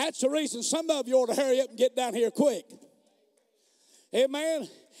 That's the reason some of you ought to hurry up and get down here quick. Amen.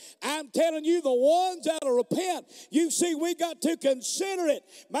 I'm telling you, the ones that'll repent, you see, we got to consider it.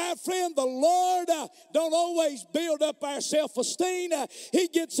 My friend, the Lord don't always build up our self-esteem. He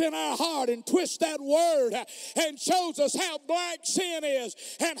gets in our heart and twists that word and shows us how black sin is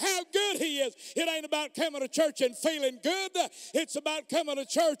and how good He is. It ain't about coming to church and feeling good. It's about coming to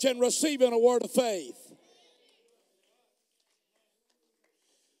church and receiving a word of faith.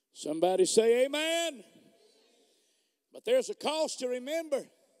 Somebody say amen. But there's a cost to remember.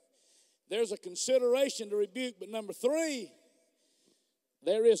 There's a consideration to rebuke. But number 3,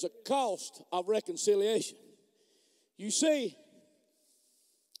 there is a cost of reconciliation. You see,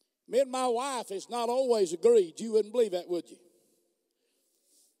 me and my wife has not always agreed. You wouldn't believe that, would you?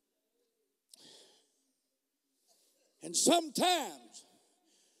 And sometimes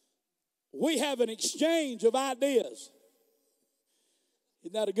we have an exchange of ideas.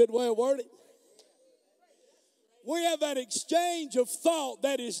 Isn't that a good way of wording it? We have an exchange of thought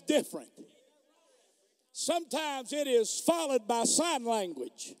that is different. Sometimes it is followed by sign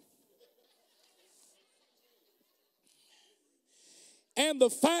language. And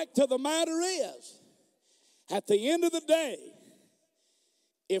the fact of the matter is, at the end of the day,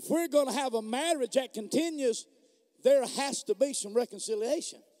 if we're going to have a marriage that continues, there has to be some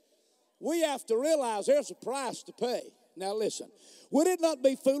reconciliation. We have to realize there's a price to pay. Now listen, would it not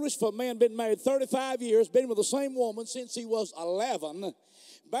be foolish for a man been married 35 years, been with the same woman since he was 11,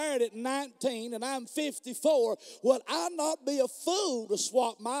 married at 19, and I'm 54, would I not be a fool to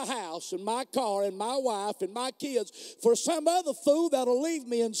swap my house and my car and my wife and my kids for some other fool that'll leave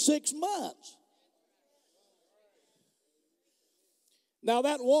me in 6 months? Now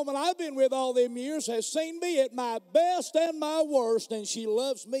that woman I've been with all them years has seen me at my best and my worst, and she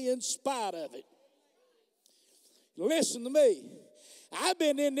loves me in spite of it. Listen to me. I've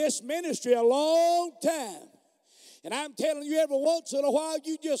been in this ministry a long time. And I'm telling you, every once in a while,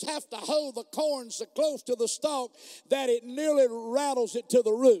 you just have to hold the corn so close to the stalk that it nearly rattles it to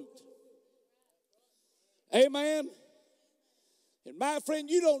the root. Amen? And my friend,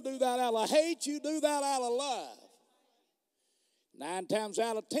 you don't do that out of hate. You do that out of love. 9 times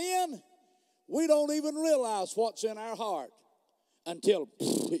out of 10, we don't even realize what's in our heart until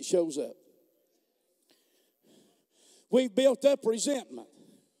it shows up. We've built up resentment.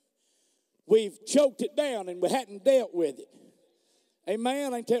 We've choked it down and we hadn't dealt with it.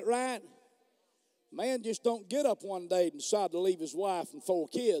 Amen, ain't that right? Man just don't get up one day and decide to leave his wife and 4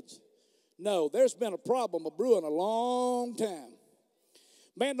 kids. No, there's been a problem of brewing a long time.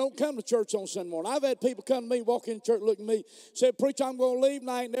 Man, don't come to church on Sunday morning. I've had people come to me, walk in church, look at me, say, "Preacher, I'm going to leave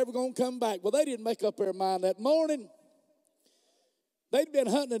and I ain't never going to come back." Well, they didn't make up their mind that morning. They'd been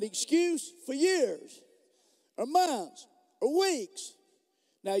hunting an excuse for years, or months, or weeks.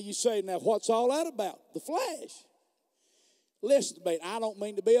 Now you say, now what's all that about? The flesh. Listen to me. I don't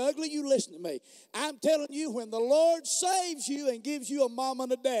mean to be ugly. You listen to me. I'm telling you, when the Lord saves you and gives you a mom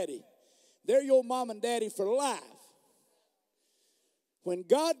and a daddy, they're your mom and daddy for life. When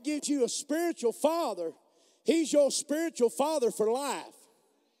God gives you a spiritual father, He's your spiritual father for life.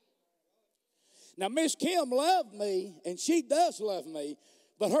 Now, Miss Kim loved me, and she does love me,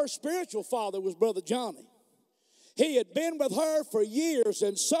 but her spiritual father was Brother Johnny. He had been with her for years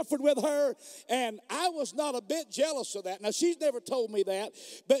and suffered with her, and I was not a bit jealous of that. Now, she's never told me that,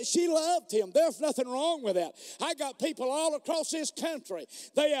 but she loved him. There's nothing wrong with that. I got people all across this country.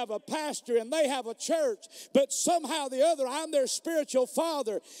 They have a pastor and they have a church, but somehow or the other, I'm their spiritual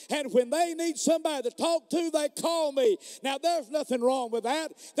father, and when they need somebody to talk to, they call me. Now, there's nothing wrong with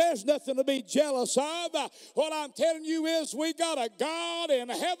that. There's nothing to be jealous of. What I'm telling you is we got a God in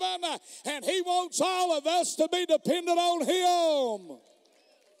heaven, and He wants all of us to be dependent on Him.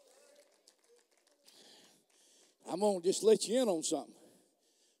 I'm going to just let you in on something.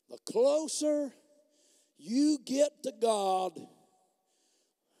 The closer you get to God,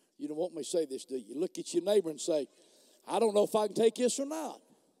 you don't want me to say this, do you? Look at your neighbor and say, "I don't know if I can take this or not."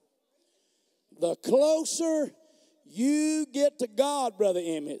 The closer you get to God, Brother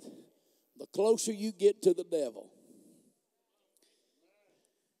Emmett, the closer you get to the devil.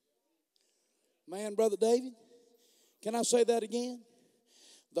 Man, Brother David, can I say that again?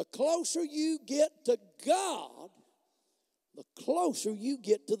 The closer you get to God, the closer you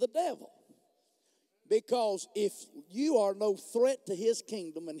get to the devil. Because if you are no threat to His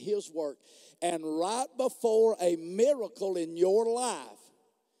kingdom and His work, and right before a miracle in your life,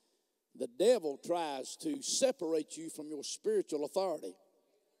 the devil tries to separate you from your spiritual authority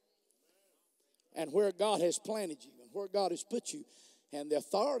and where God has planted you and where God has put you and the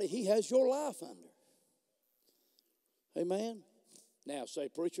authority He has your life under. Amen. Now say,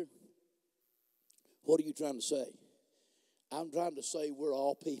 preacher, what are you trying to say? I'm trying to say we're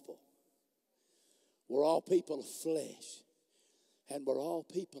all people. We're all people of flesh. And we're all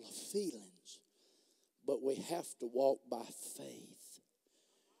people of feelings. But we have to walk by faith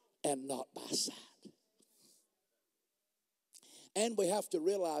and not by sight. And we have to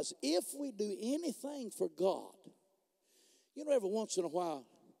realize if we do anything for God, you know, every once in a while,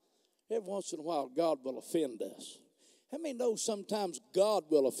 God will offend us. How many know sometimes God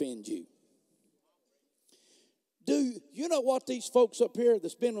will offend you? Do you know what these folks up here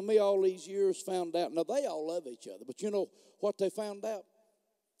that's been with me all these years found out? Now, they all love each other, but you know what they found out?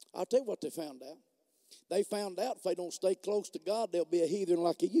 I'll tell you what they found out. They found out if they don't stay close to God, they'll be a heathen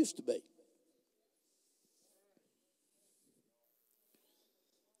like he used to be.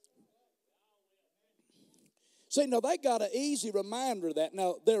 See, now they got an easy reminder of that.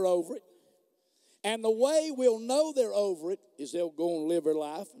 Now, they're over it. And the way we'll know they're over it is they'll go and live their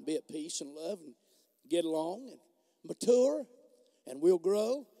life and be at peace and love and get along and mature, and we'll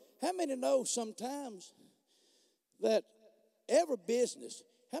grow. How many know sometimes that every business,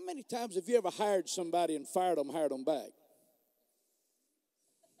 how many times have you ever hired somebody and hired them back?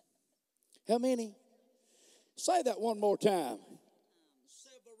 How many? Say that one more time.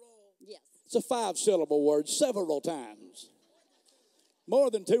 Several. Yes. It's a 5-syllable word, several times.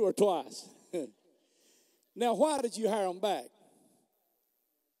 More than 2 or twice. Now, why did you hire them back?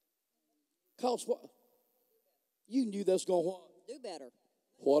 Because what? You knew that's going to what? Do better.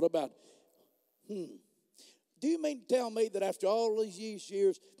 What about? Do you mean to tell me that after all these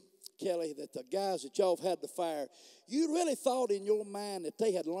years, Kelly, that the guys that y'all have had to fire, you really thought in your mind that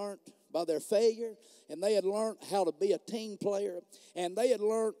they had learned by their failure, and they had learned how to be a team player, and they had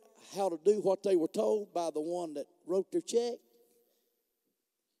learned how to do what they were told by the one that wrote their check?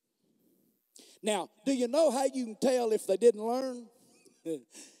 Now, do you know how you can tell if they didn't learn?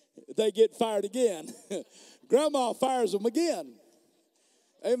 They get fired again. Grandma fires them again.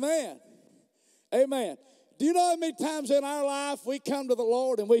 Amen. Amen. Do you know how many times in our life we come to the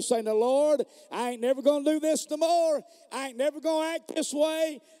Lord and we say, "Now, Lord, I ain't never going to do this no more. I ain't never going to act this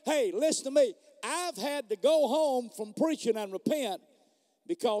way." Hey, listen to me. I've had to go home from preaching and repent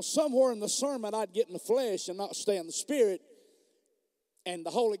because somewhere in the sermon I'd get in the flesh and not stay in the spirit, and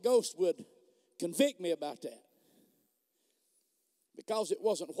the Holy Ghost would convict me about that. Because it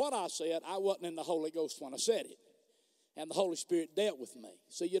wasn't what I said, I wasn't in the Holy Ghost when I said it. And the Holy Spirit dealt with me.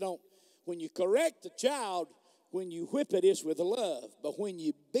 So you don't, when you correct a child, when you whip it, it's with love. But when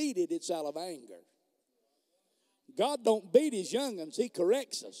you beat it, it's out of anger. God don't beat his young'uns, he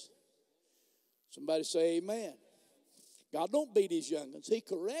corrects us. Somebody say amen. God don't beat his young'uns, he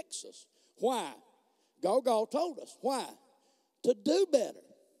corrects us. Why? God told us. Why? To do better.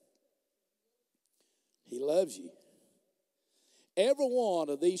 He loves you. Every one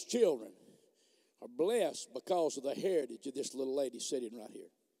of these children are blessed because of the heritage of this little lady sitting right here.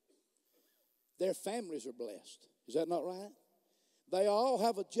 Their families are blessed. Is that not right? They all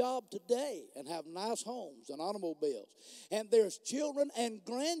have a job today and have nice homes and automobiles. And there's children and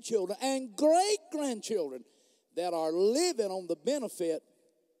grandchildren and great-grandchildren that are living on the benefit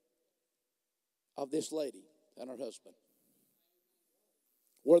of this lady and her husband.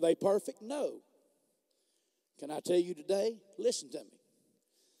 Were they perfect? No. Can I tell you today? Listen to me.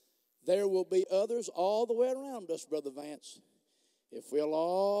 There will be others all the way around us, Brother Vance, if we'll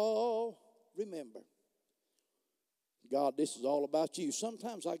all remember, God, this is all about you.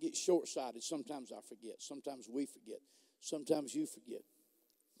 Sometimes I get short-sighted. Sometimes I forget. Sometimes we forget. Sometimes you forget.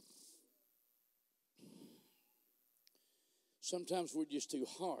 Sometimes we're just too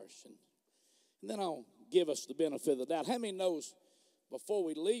harsh. And then I'll give us the benefit of the doubt. How many knows before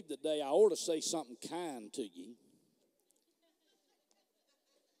we leave today, I ought to say something kind to you?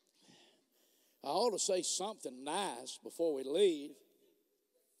 I ought to say something nice before we leave.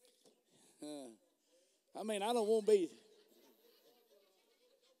 I don't want to be.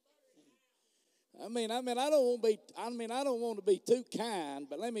 I don't want to be too kind,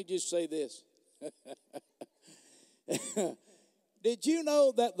 but let me just say this. Did you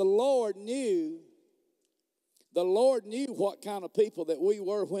know that the Lord knew what kind of people that we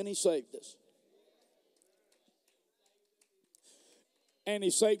were when he saved us? And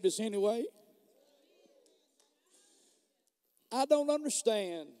he saved us anyway? I don't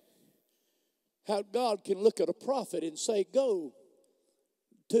understand how God can look at a prophet and say, "Go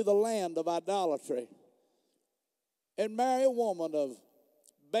to the land of idolatry and marry a woman of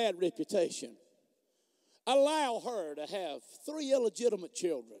bad reputation. Allow her to have 3 illegitimate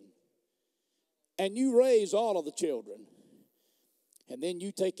children, and you raise all of the children, and then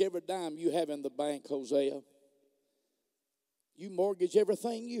you take every dime you have in the bank, Hosea, You mortgage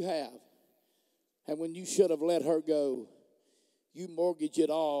everything you have. And when you should have let her go, you mortgage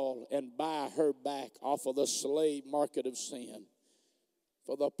it all and buy her back off of the slave market of sin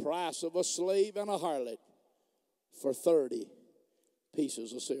for the price of a slave and a harlot for 30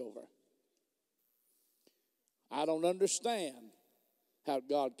 pieces of silver. I don't understand how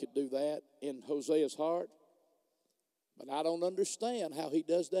God could do that in Hosea's heart, but I don't understand how he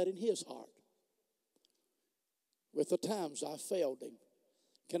does that in his heart. With the times I failed him,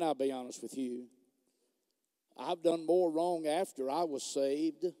 can I be honest with you? I've done more wrong after I was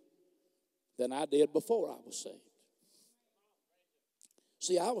saved than I did before I was saved.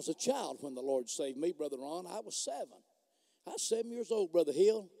 See, I was a child when the Lord saved me, Brother Ron. I was 7. I was 7 years old, Brother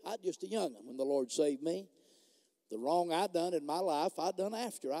Hill. I was just a young'un when the Lord saved me. The wrong I done in my life, I done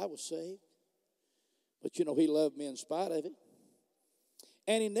after I was saved. But you know, he loved me in spite of it.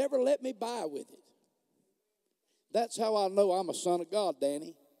 And he never let me by with it. That's how I know I'm a son of God,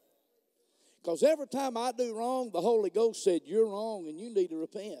 Danny. Because every time I do wrong, the Holy Ghost said, you're wrong and you need to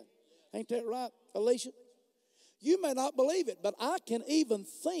repent. Ain't that right, Alicia? You may not believe it, but I can even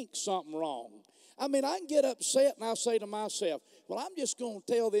think something wrong. I mean, I can get upset and I say to myself, well, I'm just going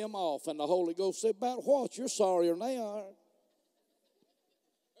to tell them off. And the Holy Ghost said, about what? You're sorrier than they are.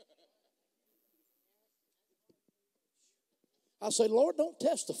 I say, Lord, don't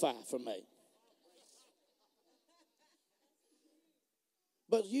testify for me.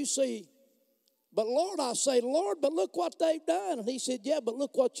 But you see, but Lord, I say, Lord, but look what they've done. And he said, yeah, but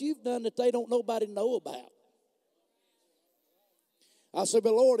look what you've done that they don't nobody know about. I said,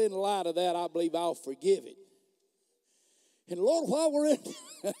 but Lord, in light of that, I believe I'll forgive it. And Lord, while we're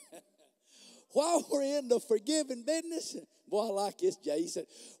in the forgiving business, boy, I like this, Jay. He said,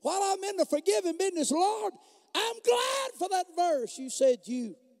 while I'm in the forgiving business, Lord, I'm glad for that verse. You said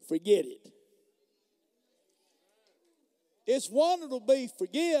you forget it. It's wonderful to be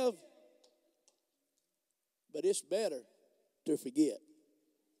forgive, but it's better to forget.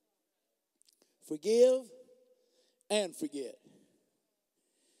 Forgive and forget.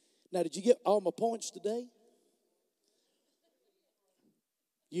 Now, did you get all my points today?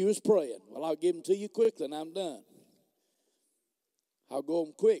 You was praying. Well, I'll give them to you quickly and I'm done. I'll go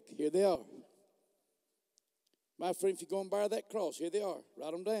them quick. Here they are. My friend, if you're going to bear that cross, here they are.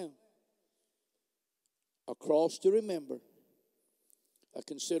 Write them down. A cross to remember. A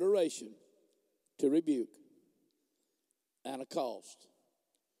consideration to rebuke. And a cost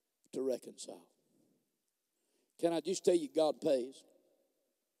to reconcile. Can I just tell you, God pays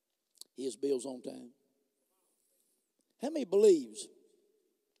his bills on time? How many believes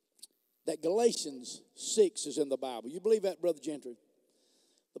that Galatians 6 is in the Bible? You believe that, Brother Gentry?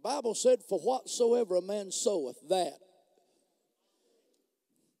 The Bible said, for whatsoever a man soweth, that.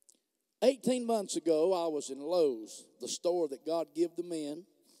 18 months ago, I was in Lowe's, the store that God give the men.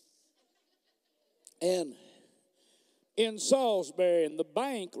 And in Salisbury, and the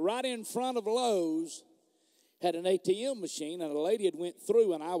bank right in front of Lowe's had an ATM machine, and a lady had went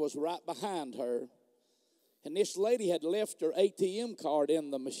through, and I was right behind her. And this lady had left her ATM card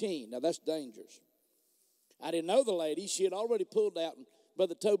in the machine. Now, that's dangerous. I didn't know the lady. She had already pulled out, and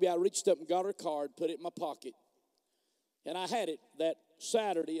Brother Toby, I reached up and got her card, put it in my pocket. And I had it that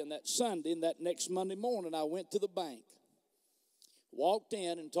Saturday and that Sunday, and that next Monday morning, I went to the bank. Walked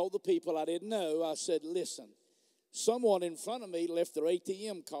in and told the people I didn't know, I said, listen, someone in front of me left their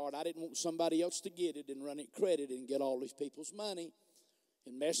ATM card. I didn't want somebody else to get it and run it credit and get all these people's money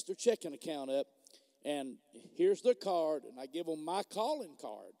and mess their checking account up. And here's their card, and I give them my calling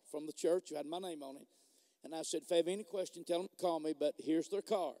card from the church who had my name on it. And I said, if they have any question, tell them to call me, but here's their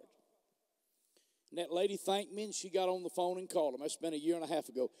card. And that lady thanked me, and she got on the phone and called them. That's been a year and a half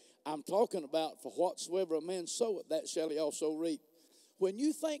ago. I'm talking about, for whatsoever a man soweth, that shall he also reap. When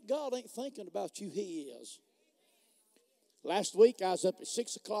you think God ain't thinking about you, he is. Last week, I was up at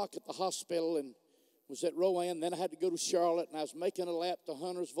 6 o'clock at the hospital and was at Rowan. Then I had to go to Charlotte, and I was making a lap to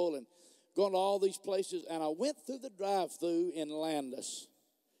Huntersville and going to all these places. And I went through the drive-thru in Landis,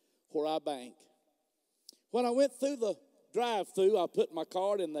 where I bank. When I went through the drive-thru, I put my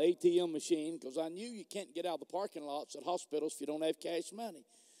card in the ATM machine because I knew you can't get out of the parking lots at hospitals if you don't have cash money.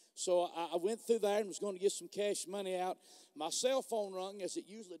 So I went through there and was going to get some cash money out. My cell phone rung, as it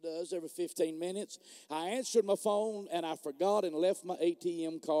usually does, every 15 minutes. I answered my phone, and I forgot and left my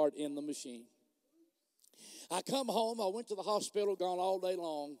ATM card in the machine. I come home. I went to the hospital, gone all day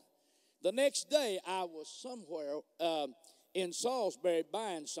long. The next day, I was somewhere in Salisbury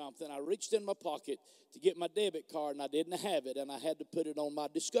buying something. I reached in my pocket to get my debit card, and I didn't have it, and I had to put it on my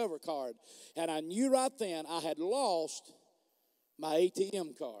Discover card. And I knew right then I had lost my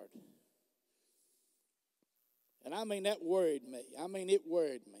ATM card. And I mean, that worried me. I mean, it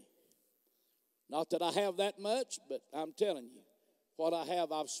worried me. Not that I have that much, but I'm telling you, what I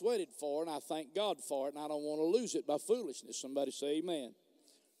have I've sweated for, and I thank God for it, and I don't want to lose it by foolishness. Somebody say amen.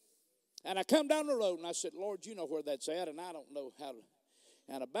 And I come down the road, and I said, Lord, you know where that's at, and I don't know how to.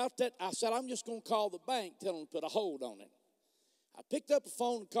 And about that, I said, I'm just going to call the bank, tell them to put a hold on it. I picked up the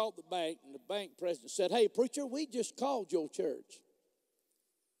phone and called the bank, and the bank president said, hey, preacher, we just called your church.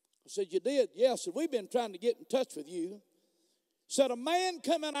 I said, you did? Yeah. I said, we've been trying to get in touch with you. Said, a man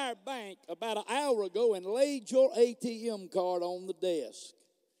come in our bank about an hour ago and laid your ATM card on the desk.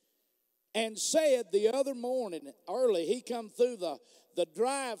 And said the other morning, early, he come through the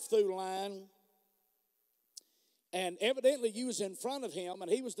drive-through line, and evidently you was in front of him,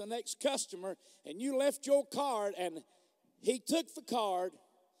 and he was the next customer, and you left your card, and he took the card.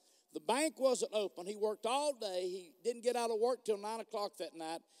 The bank wasn't open. He worked all day. He didn't get out of work till 9 o'clock that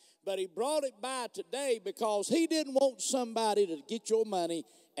night, but he brought it by today because he didn't want somebody to get your money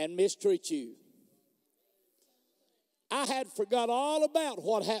and mistreat you. I had forgot all about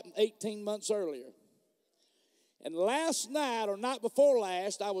what happened 18 months earlier. And last night or night before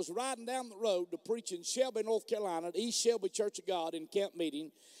last, I was riding down the road to preach in Shelby, North Carolina, at East Shelby Church of God in camp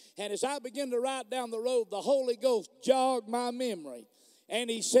meeting. And as I began to ride down the road, the Holy Ghost jogged my memory. And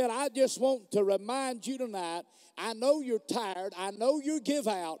he said, I just want to remind you tonight, I know you're tired, I know you give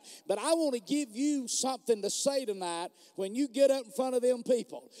out, but I want to give you something to say tonight when you get up in front of them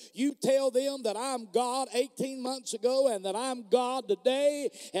people. You tell them that I'm God 18 months ago and that I'm God today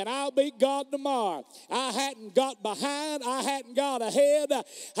and I'll be God tomorrow. I hadn't got behind, I hadn't got ahead,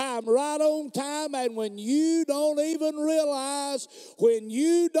 I'm right on time, and when you don't even realize,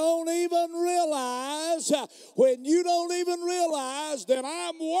 that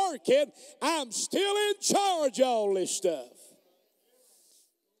I'm working, I'm still in charge of all this stuff.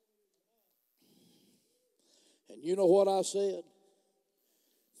 And you know what I said?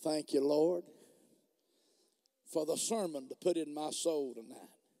 Thank you, Lord, for the sermon to put in my soul tonight.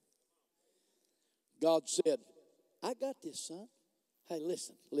 God said, I got this, son. Hey,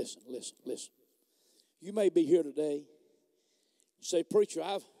 listen. You may be here today. You say, preacher,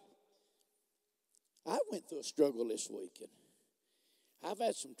 I went through a struggle this week, and I've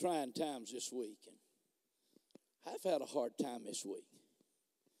had some trying times this week, and I've had a hard time this week.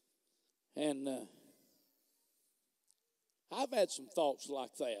 And I've had some thoughts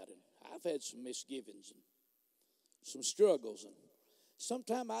like that, and I've had some misgivings and some struggles, and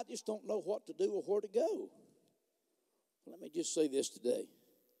sometimes I just don't know what to do or where to go. Let me just say this today.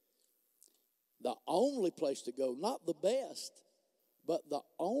 The only place to go, not the best, but the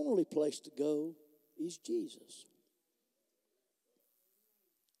only place to go is Jesus.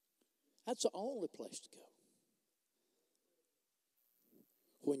 That's the only place to go.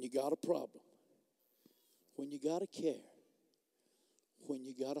 When you got a problem, when you got a care, when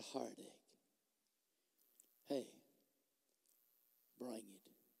you got a heartache, hey, bring it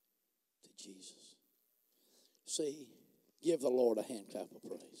to Jesus. See, give the Lord a hand clap of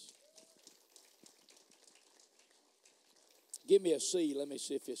praise. Give me a C. Let me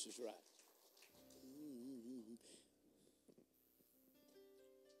see if this is right.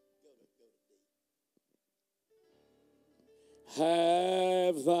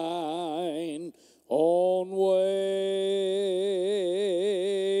 Have thine own way,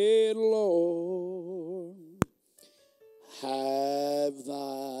 Lord. Have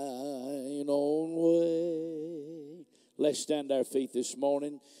thine own way. Let's stand our feet this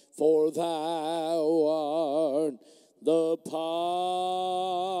morning. For thou art the potter,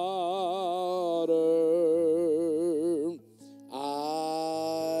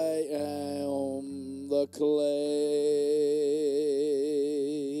 I am the clay.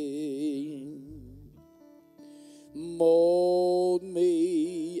 Mold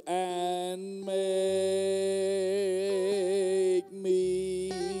me and make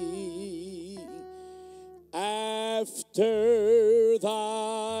me after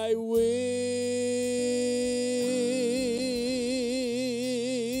thy will,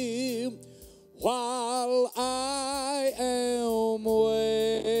 while I am waiting,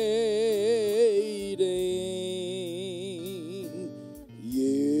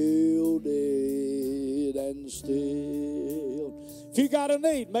 yielded and still. If you got a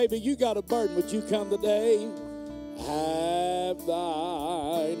need, maybe you got a burden, would you come today? Have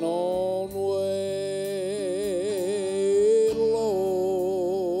thine own way,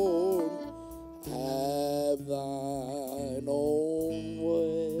 Lord. Have thine own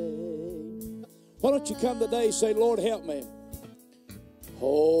way. Why don't you come today and say, Lord, help me.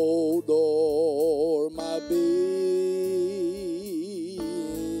 Hold o'er my being.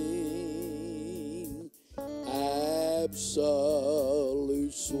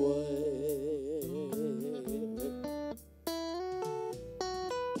 absolute sway.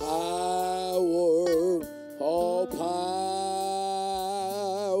 Power, all power,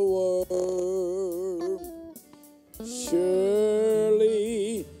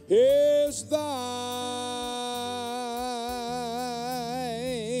 surely is thine.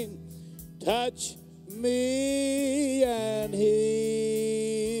 Touch me and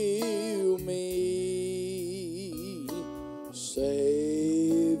heal me,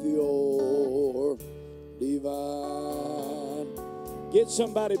 Savior divine. Get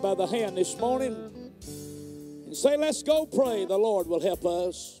somebody by the hand this morning and say, let's go pray. The Lord will help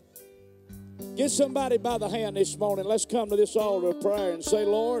us. Get somebody by the hand this morning. Let's come to this altar of prayer and say,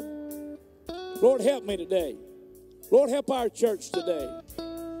 Lord, help me today. Lord, help our church today.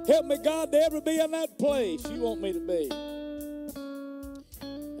 Help me, God, to ever be in that place you want me to be.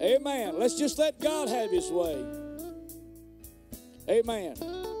 Amen. Let's just let God have his way. Amen.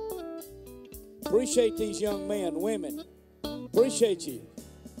 Appreciate these young men, women. Appreciate you.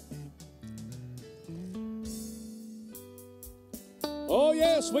 Oh,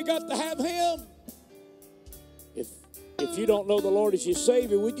 yes, we got to have him. If you don't know the Lord as your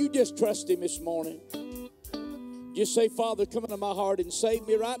Savior, would you just trust him this morning? Just say, Father, come into my heart and save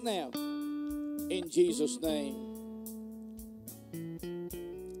me right now. In Jesus' name.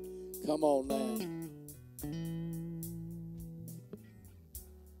 Come on now.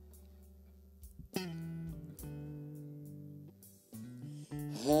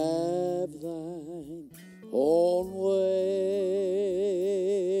 Have thine own way,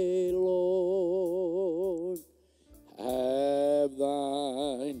 Lord. Have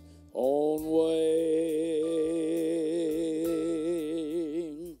thine own way.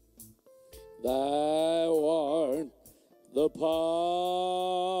 Thou art the potter,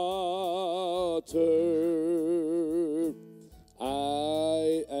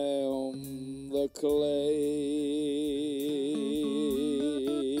 I am the clay.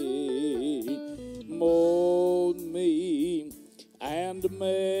 Mold me and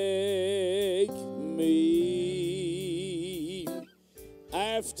make me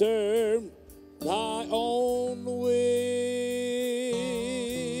after thy own will,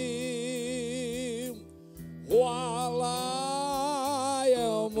 while I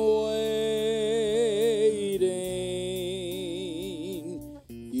am waiting,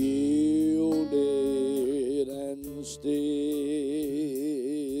 yielded and still.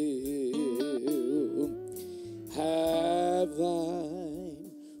 Have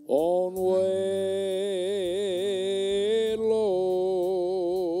thine own way,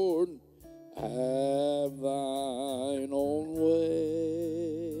 Lord. Have thine own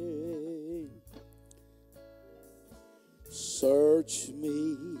way. Search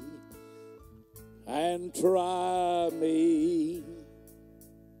me and try me,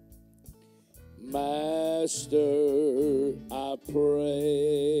 Master, I pray.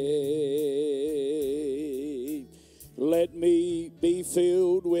 Let me be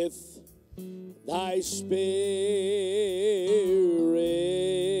filled with thy Spirit,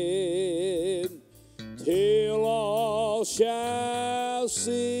 till all shall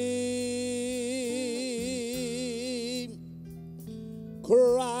see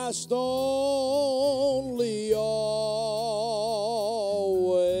Christ only always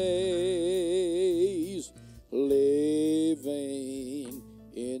living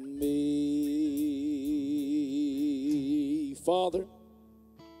in me. Father,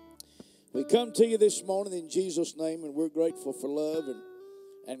 we come to you this morning in Jesus' name, and we're grateful for love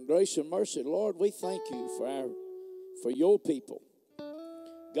and grace and mercy. Lord, we thank you for your people.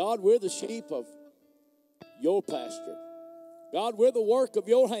 God, we're the sheep of your pasture. God, we're the work of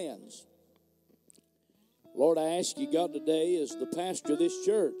your hands. Lord, I ask you, God, today as the pastor of this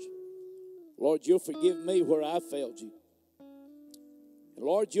church, Lord, you'll forgive me where I failed you. And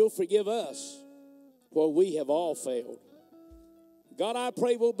Lord, you'll forgive us where we have all failed. God, I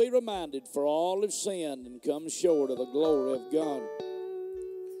pray we'll be reminded for all have sinned and come short of the glory of God.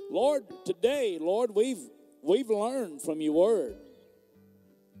 Lord, today, Lord, we've learned from your word.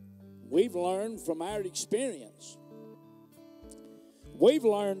 We've learned from our experience. We've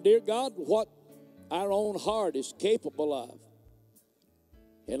learned, dear God, what our own heart is capable of.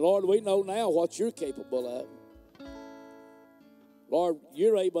 And Lord, we know now what you're capable of. Lord,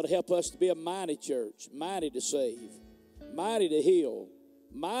 you're able to help us to be a mighty church, mighty to save, mighty to heal,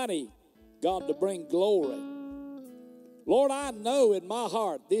 mighty, God, to bring glory. Lord, I know in my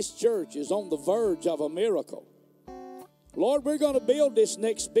heart this church is on the verge of a miracle. Lord, we're going to build this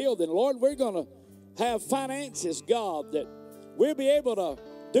next building. Lord, we're going to have finances, God, that we'll be able to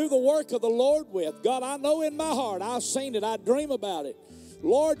do the work of the Lord with. God, I know in my heart, I've seen it, I dream about it.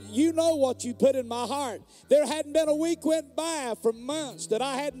 Lord, you know what you put in my heart. There hadn't been a week went by for months that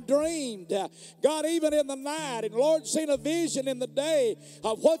I hadn't dreamed. God, even in the night, and Lord, seen a vision in the day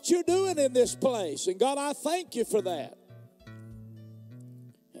of what you're doing in this place. And God, I thank you for that.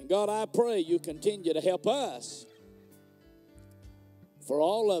 And God, I pray you continue to help us, for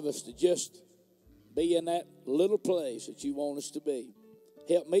all of us to just be in that little place that you want us to be.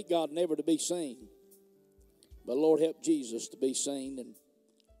 Help me, God, never to be seen. But Lord, help Jesus to be seen. And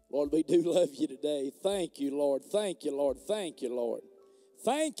Lord, we do love you today. Thank you, Lord. Thank you, Lord. Thank you, Lord.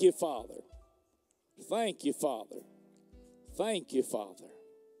 Thank you, Father. Thank you, Father. Thank you, Father.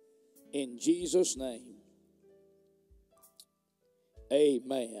 In Jesus' name,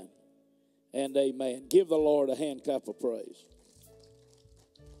 amen and amen. Give the Lord a hand clap of praise.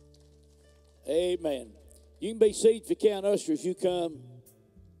 Amen. You can be seated if you can, ushers. You come.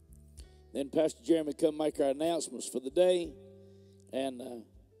 Then Pastor Jeremy come make our announcements for the day. And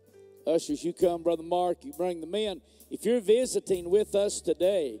ushers, you come. Brother Mark, you bring them in. If you're visiting with us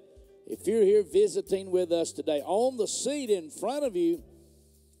today, if you're here visiting with us today, on the seat in front of you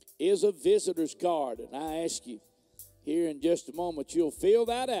is a visitor's card. And I ask you here in just a moment, you'll fill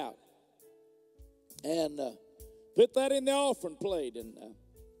that out and put that in the offering plate. And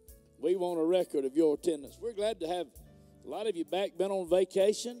we want a record of your attendance. We're glad to have a lot of you back, been on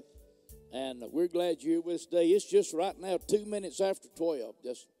vacation, and we're glad you're here with us today. It's just right now 2 minutes after 12,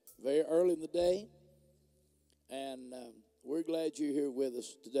 just very early in the day, and we're glad you're here with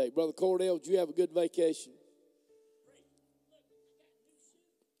us today. Brother Cordell, did you have a good vacation?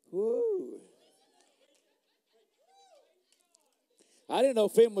 Woo. I didn't know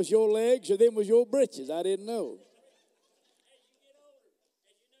if them was your legs or them was your britches. I didn't know.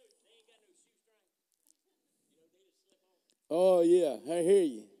 Oh, yeah, I hear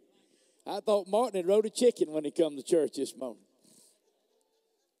you. I thought Martin had rode a chicken when he come to church this morning.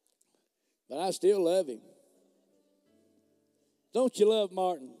 But I still love him. Don't you love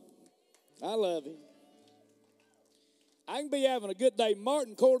Martin? I love him. I can be having a good day.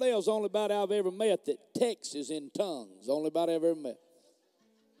 Martin Cordell's the only body I've ever met that texts in tongues. Only body I've ever met.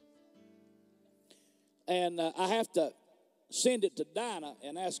 And I have to send it to Dinah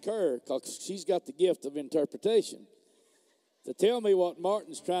and ask her, because she's got the gift of interpretation, to tell me what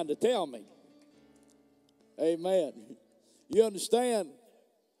Martin's trying to tell me. Amen. You understand?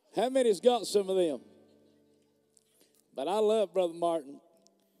 How many's got some of them? But I love Brother Martin.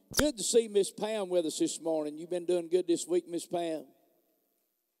 Good to see Miss Pam with us this morning. You've been doing good this week, Miss Pam.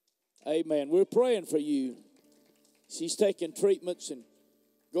 Amen. We're praying for you. She's taking treatments and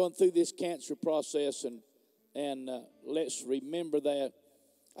going through this cancer process, and let's remember that.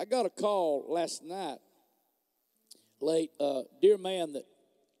 I got a call last night, late, dear man that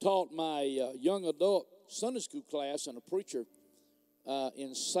taught my young adult Sunday school class and a preacher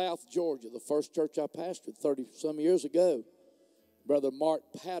in South Georgia, the first church I pastored 30-some years ago, Brother Mark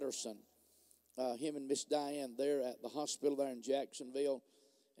Patterson. Him and Miss Diane there at the hospital there in Jacksonville,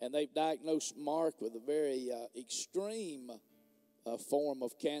 and they've diagnosed Mark with a very extreme form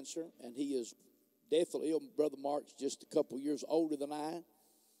of cancer, and he is deathly ill. Brother Mark's just a couple years older than I,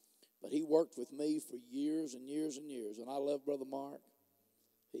 but he worked with me for years and years and years, and I love Brother Mark.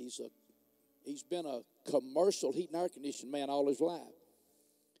 He's been a commercial heat and air conditioning man all his life,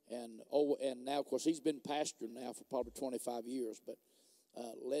 and now of course he's been pastoring now for probably 25 years. But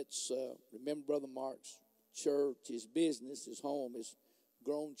let's remember Brother Mark's church, his business, his home, his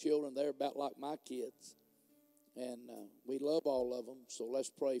grown children. They're about like my kids, and we love all of them. So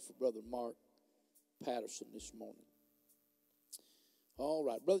let's pray for Brother Mark Patterson this morning. All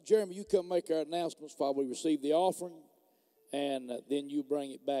right, Brother Jeremy, you come make our announcements while we receive the offering, and then you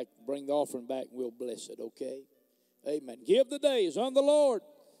bring it back, bring the offering back, and we'll bless it, okay? Amen. Give the days on the Lord.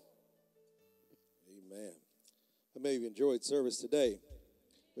 Amen. I may have enjoyed service today.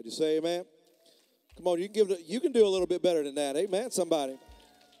 Would you say amen? Come on, you can do a little bit better than that. Amen, somebody.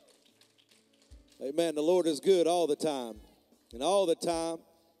 Amen. The Lord is good all the time, and all the time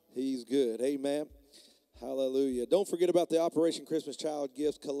he's good. Amen. Hallelujah. Don't forget about the Operation Christmas Child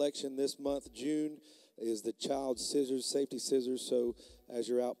Gift Collection this month. June is the child scissors, safety scissors. So as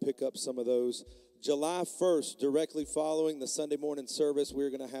you're out, pick up some of those. July 1st, directly following the Sunday morning service,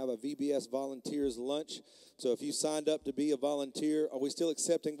 we're going to have a VBS volunteers lunch. So if you signed up to be a volunteer, are we still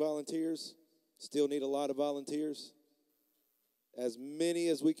accepting volunteers? Still need a lot of volunteers? As many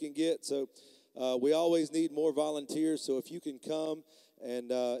as we can get. So we always need more volunteers. So if you can come,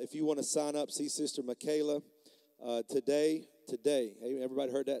 and if you want to sign up, see Sister Michaela today.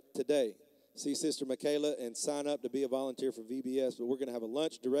 Everybody heard that? Today. see Sister Michaela and sign up to be a volunteer for VBS. But we're going to have a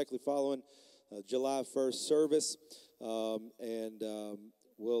lunch directly following July 1st service, and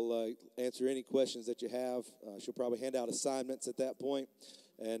we'll answer any questions that you have. She'll probably hand out assignments at that point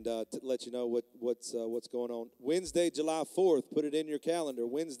and to let you know what's going on. Wednesday, July 4th, put it in your calendar.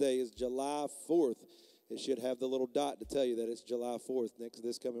 Wednesday is July 4th. It should have the little dot to tell you that it's July 4th,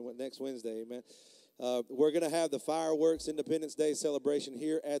 next Wednesday, amen. We're going to have the fireworks Independence Day celebration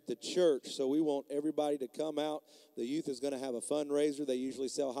here at the church, so we want everybody to come out. The youth is going to have a fundraiser. They usually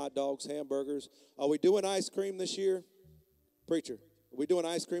sell hot dogs, hamburgers. Are we doing ice cream this year? Preacher, are we doing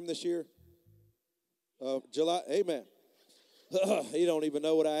ice cream this year? July, amen. He don't even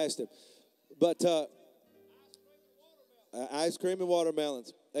know what I asked him. But ice cream and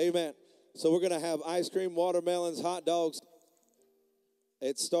watermelons, amen. So we're going to have ice cream, watermelons, hot dogs.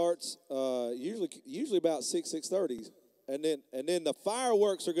 It starts usually about 6:30, and then the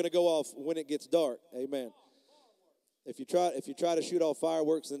fireworks are going to go off when it gets dark. Amen. If you try to shoot off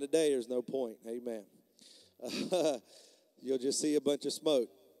fireworks in the day, there's no point. Amen. You'll just see a bunch of smoke.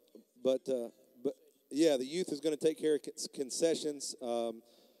 But yeah, the youth is going to take care of concessions,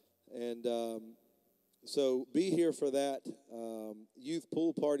 so be here for that. Youth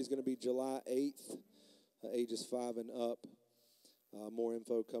pool party is going to be July 8th, ages 5 and up. More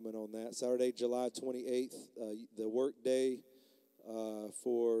info coming on that. Saturday, July 28th, the work day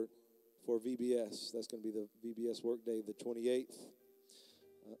for VBS. That's going to be the VBS work day, the 28th.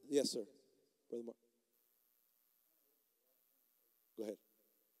 Yes, sir. Brother Mark. Go ahead.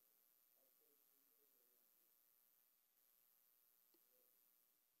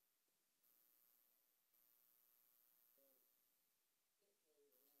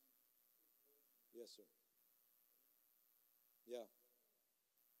 Yes, sir. Yeah.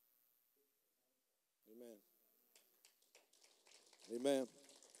 Amen. Amen.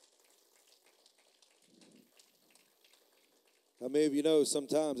 How many of you know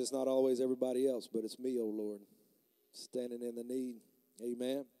sometimes it's not always everybody else, but it's me, oh Lord, standing in the need.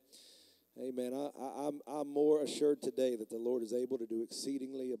 Amen. Amen. I'm more assured today that the Lord is able to do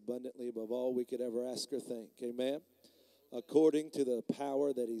exceedingly abundantly above all we could ever ask or think. Amen. According to the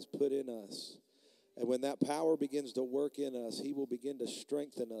power that He's put in us. And when that power begins to work in us, He will begin to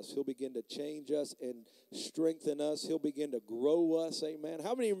strengthen us. He'll begin to change us and strengthen us. He'll begin to grow us. Amen.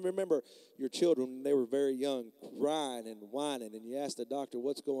 How many remember your children when they were very young, crying and whining, and you ask the doctor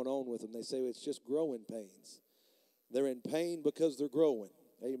what's going on with them? They say it's just growing pains. They're in pain because they're growing.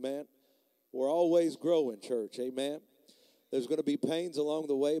 Amen. We're always growing, church. Amen. There's going to be pains along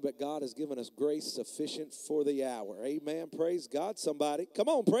the way, but God has given us grace sufficient for the hour. Amen. Praise God, somebody. Come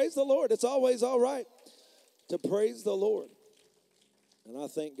on, praise the Lord. It's always all right to praise the Lord. And I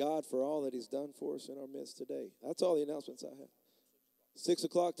thank God for all that He's done for us in our midst today. That's all the announcements I have. 6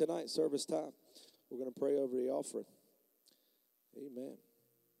 o'clock tonight, service time. We're going to pray over the offering. Amen.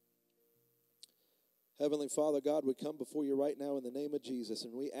 Heavenly Father, God, we come before you right now in the name of Jesus,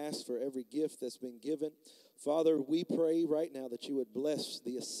 and we ask for every gift that's been given. Father, we pray right now that you would bless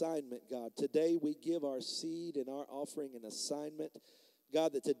the assignment, God. Today we give our seed and our offering an assignment.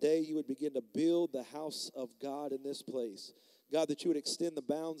 God, that today you would begin to build the house of God in this place. God, that you would extend the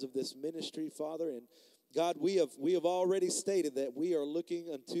bounds of this ministry, Father. And God, we have already stated that we are looking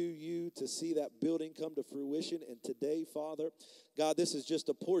unto you to see that building come to fruition. And today, Father, God, this is just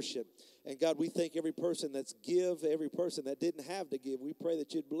a portion. And God, we thank every person that's give, every person that didn't have to give. We pray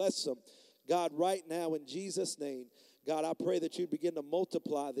that you'd bless them. God, right now in Jesus' name, God, I pray that you'd begin to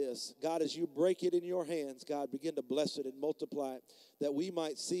multiply this. God, as you break it in your hands, God, begin to bless it and multiply it, that we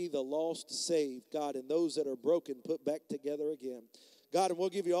might see the lost saved, God, and those that are broken put back together again. God, and we'll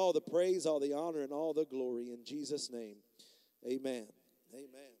give you all the praise, all the honor, and all the glory in Jesus' name. Amen.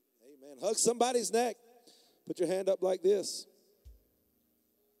 Amen. Amen. Hug somebody's neck. Put your hand up like this.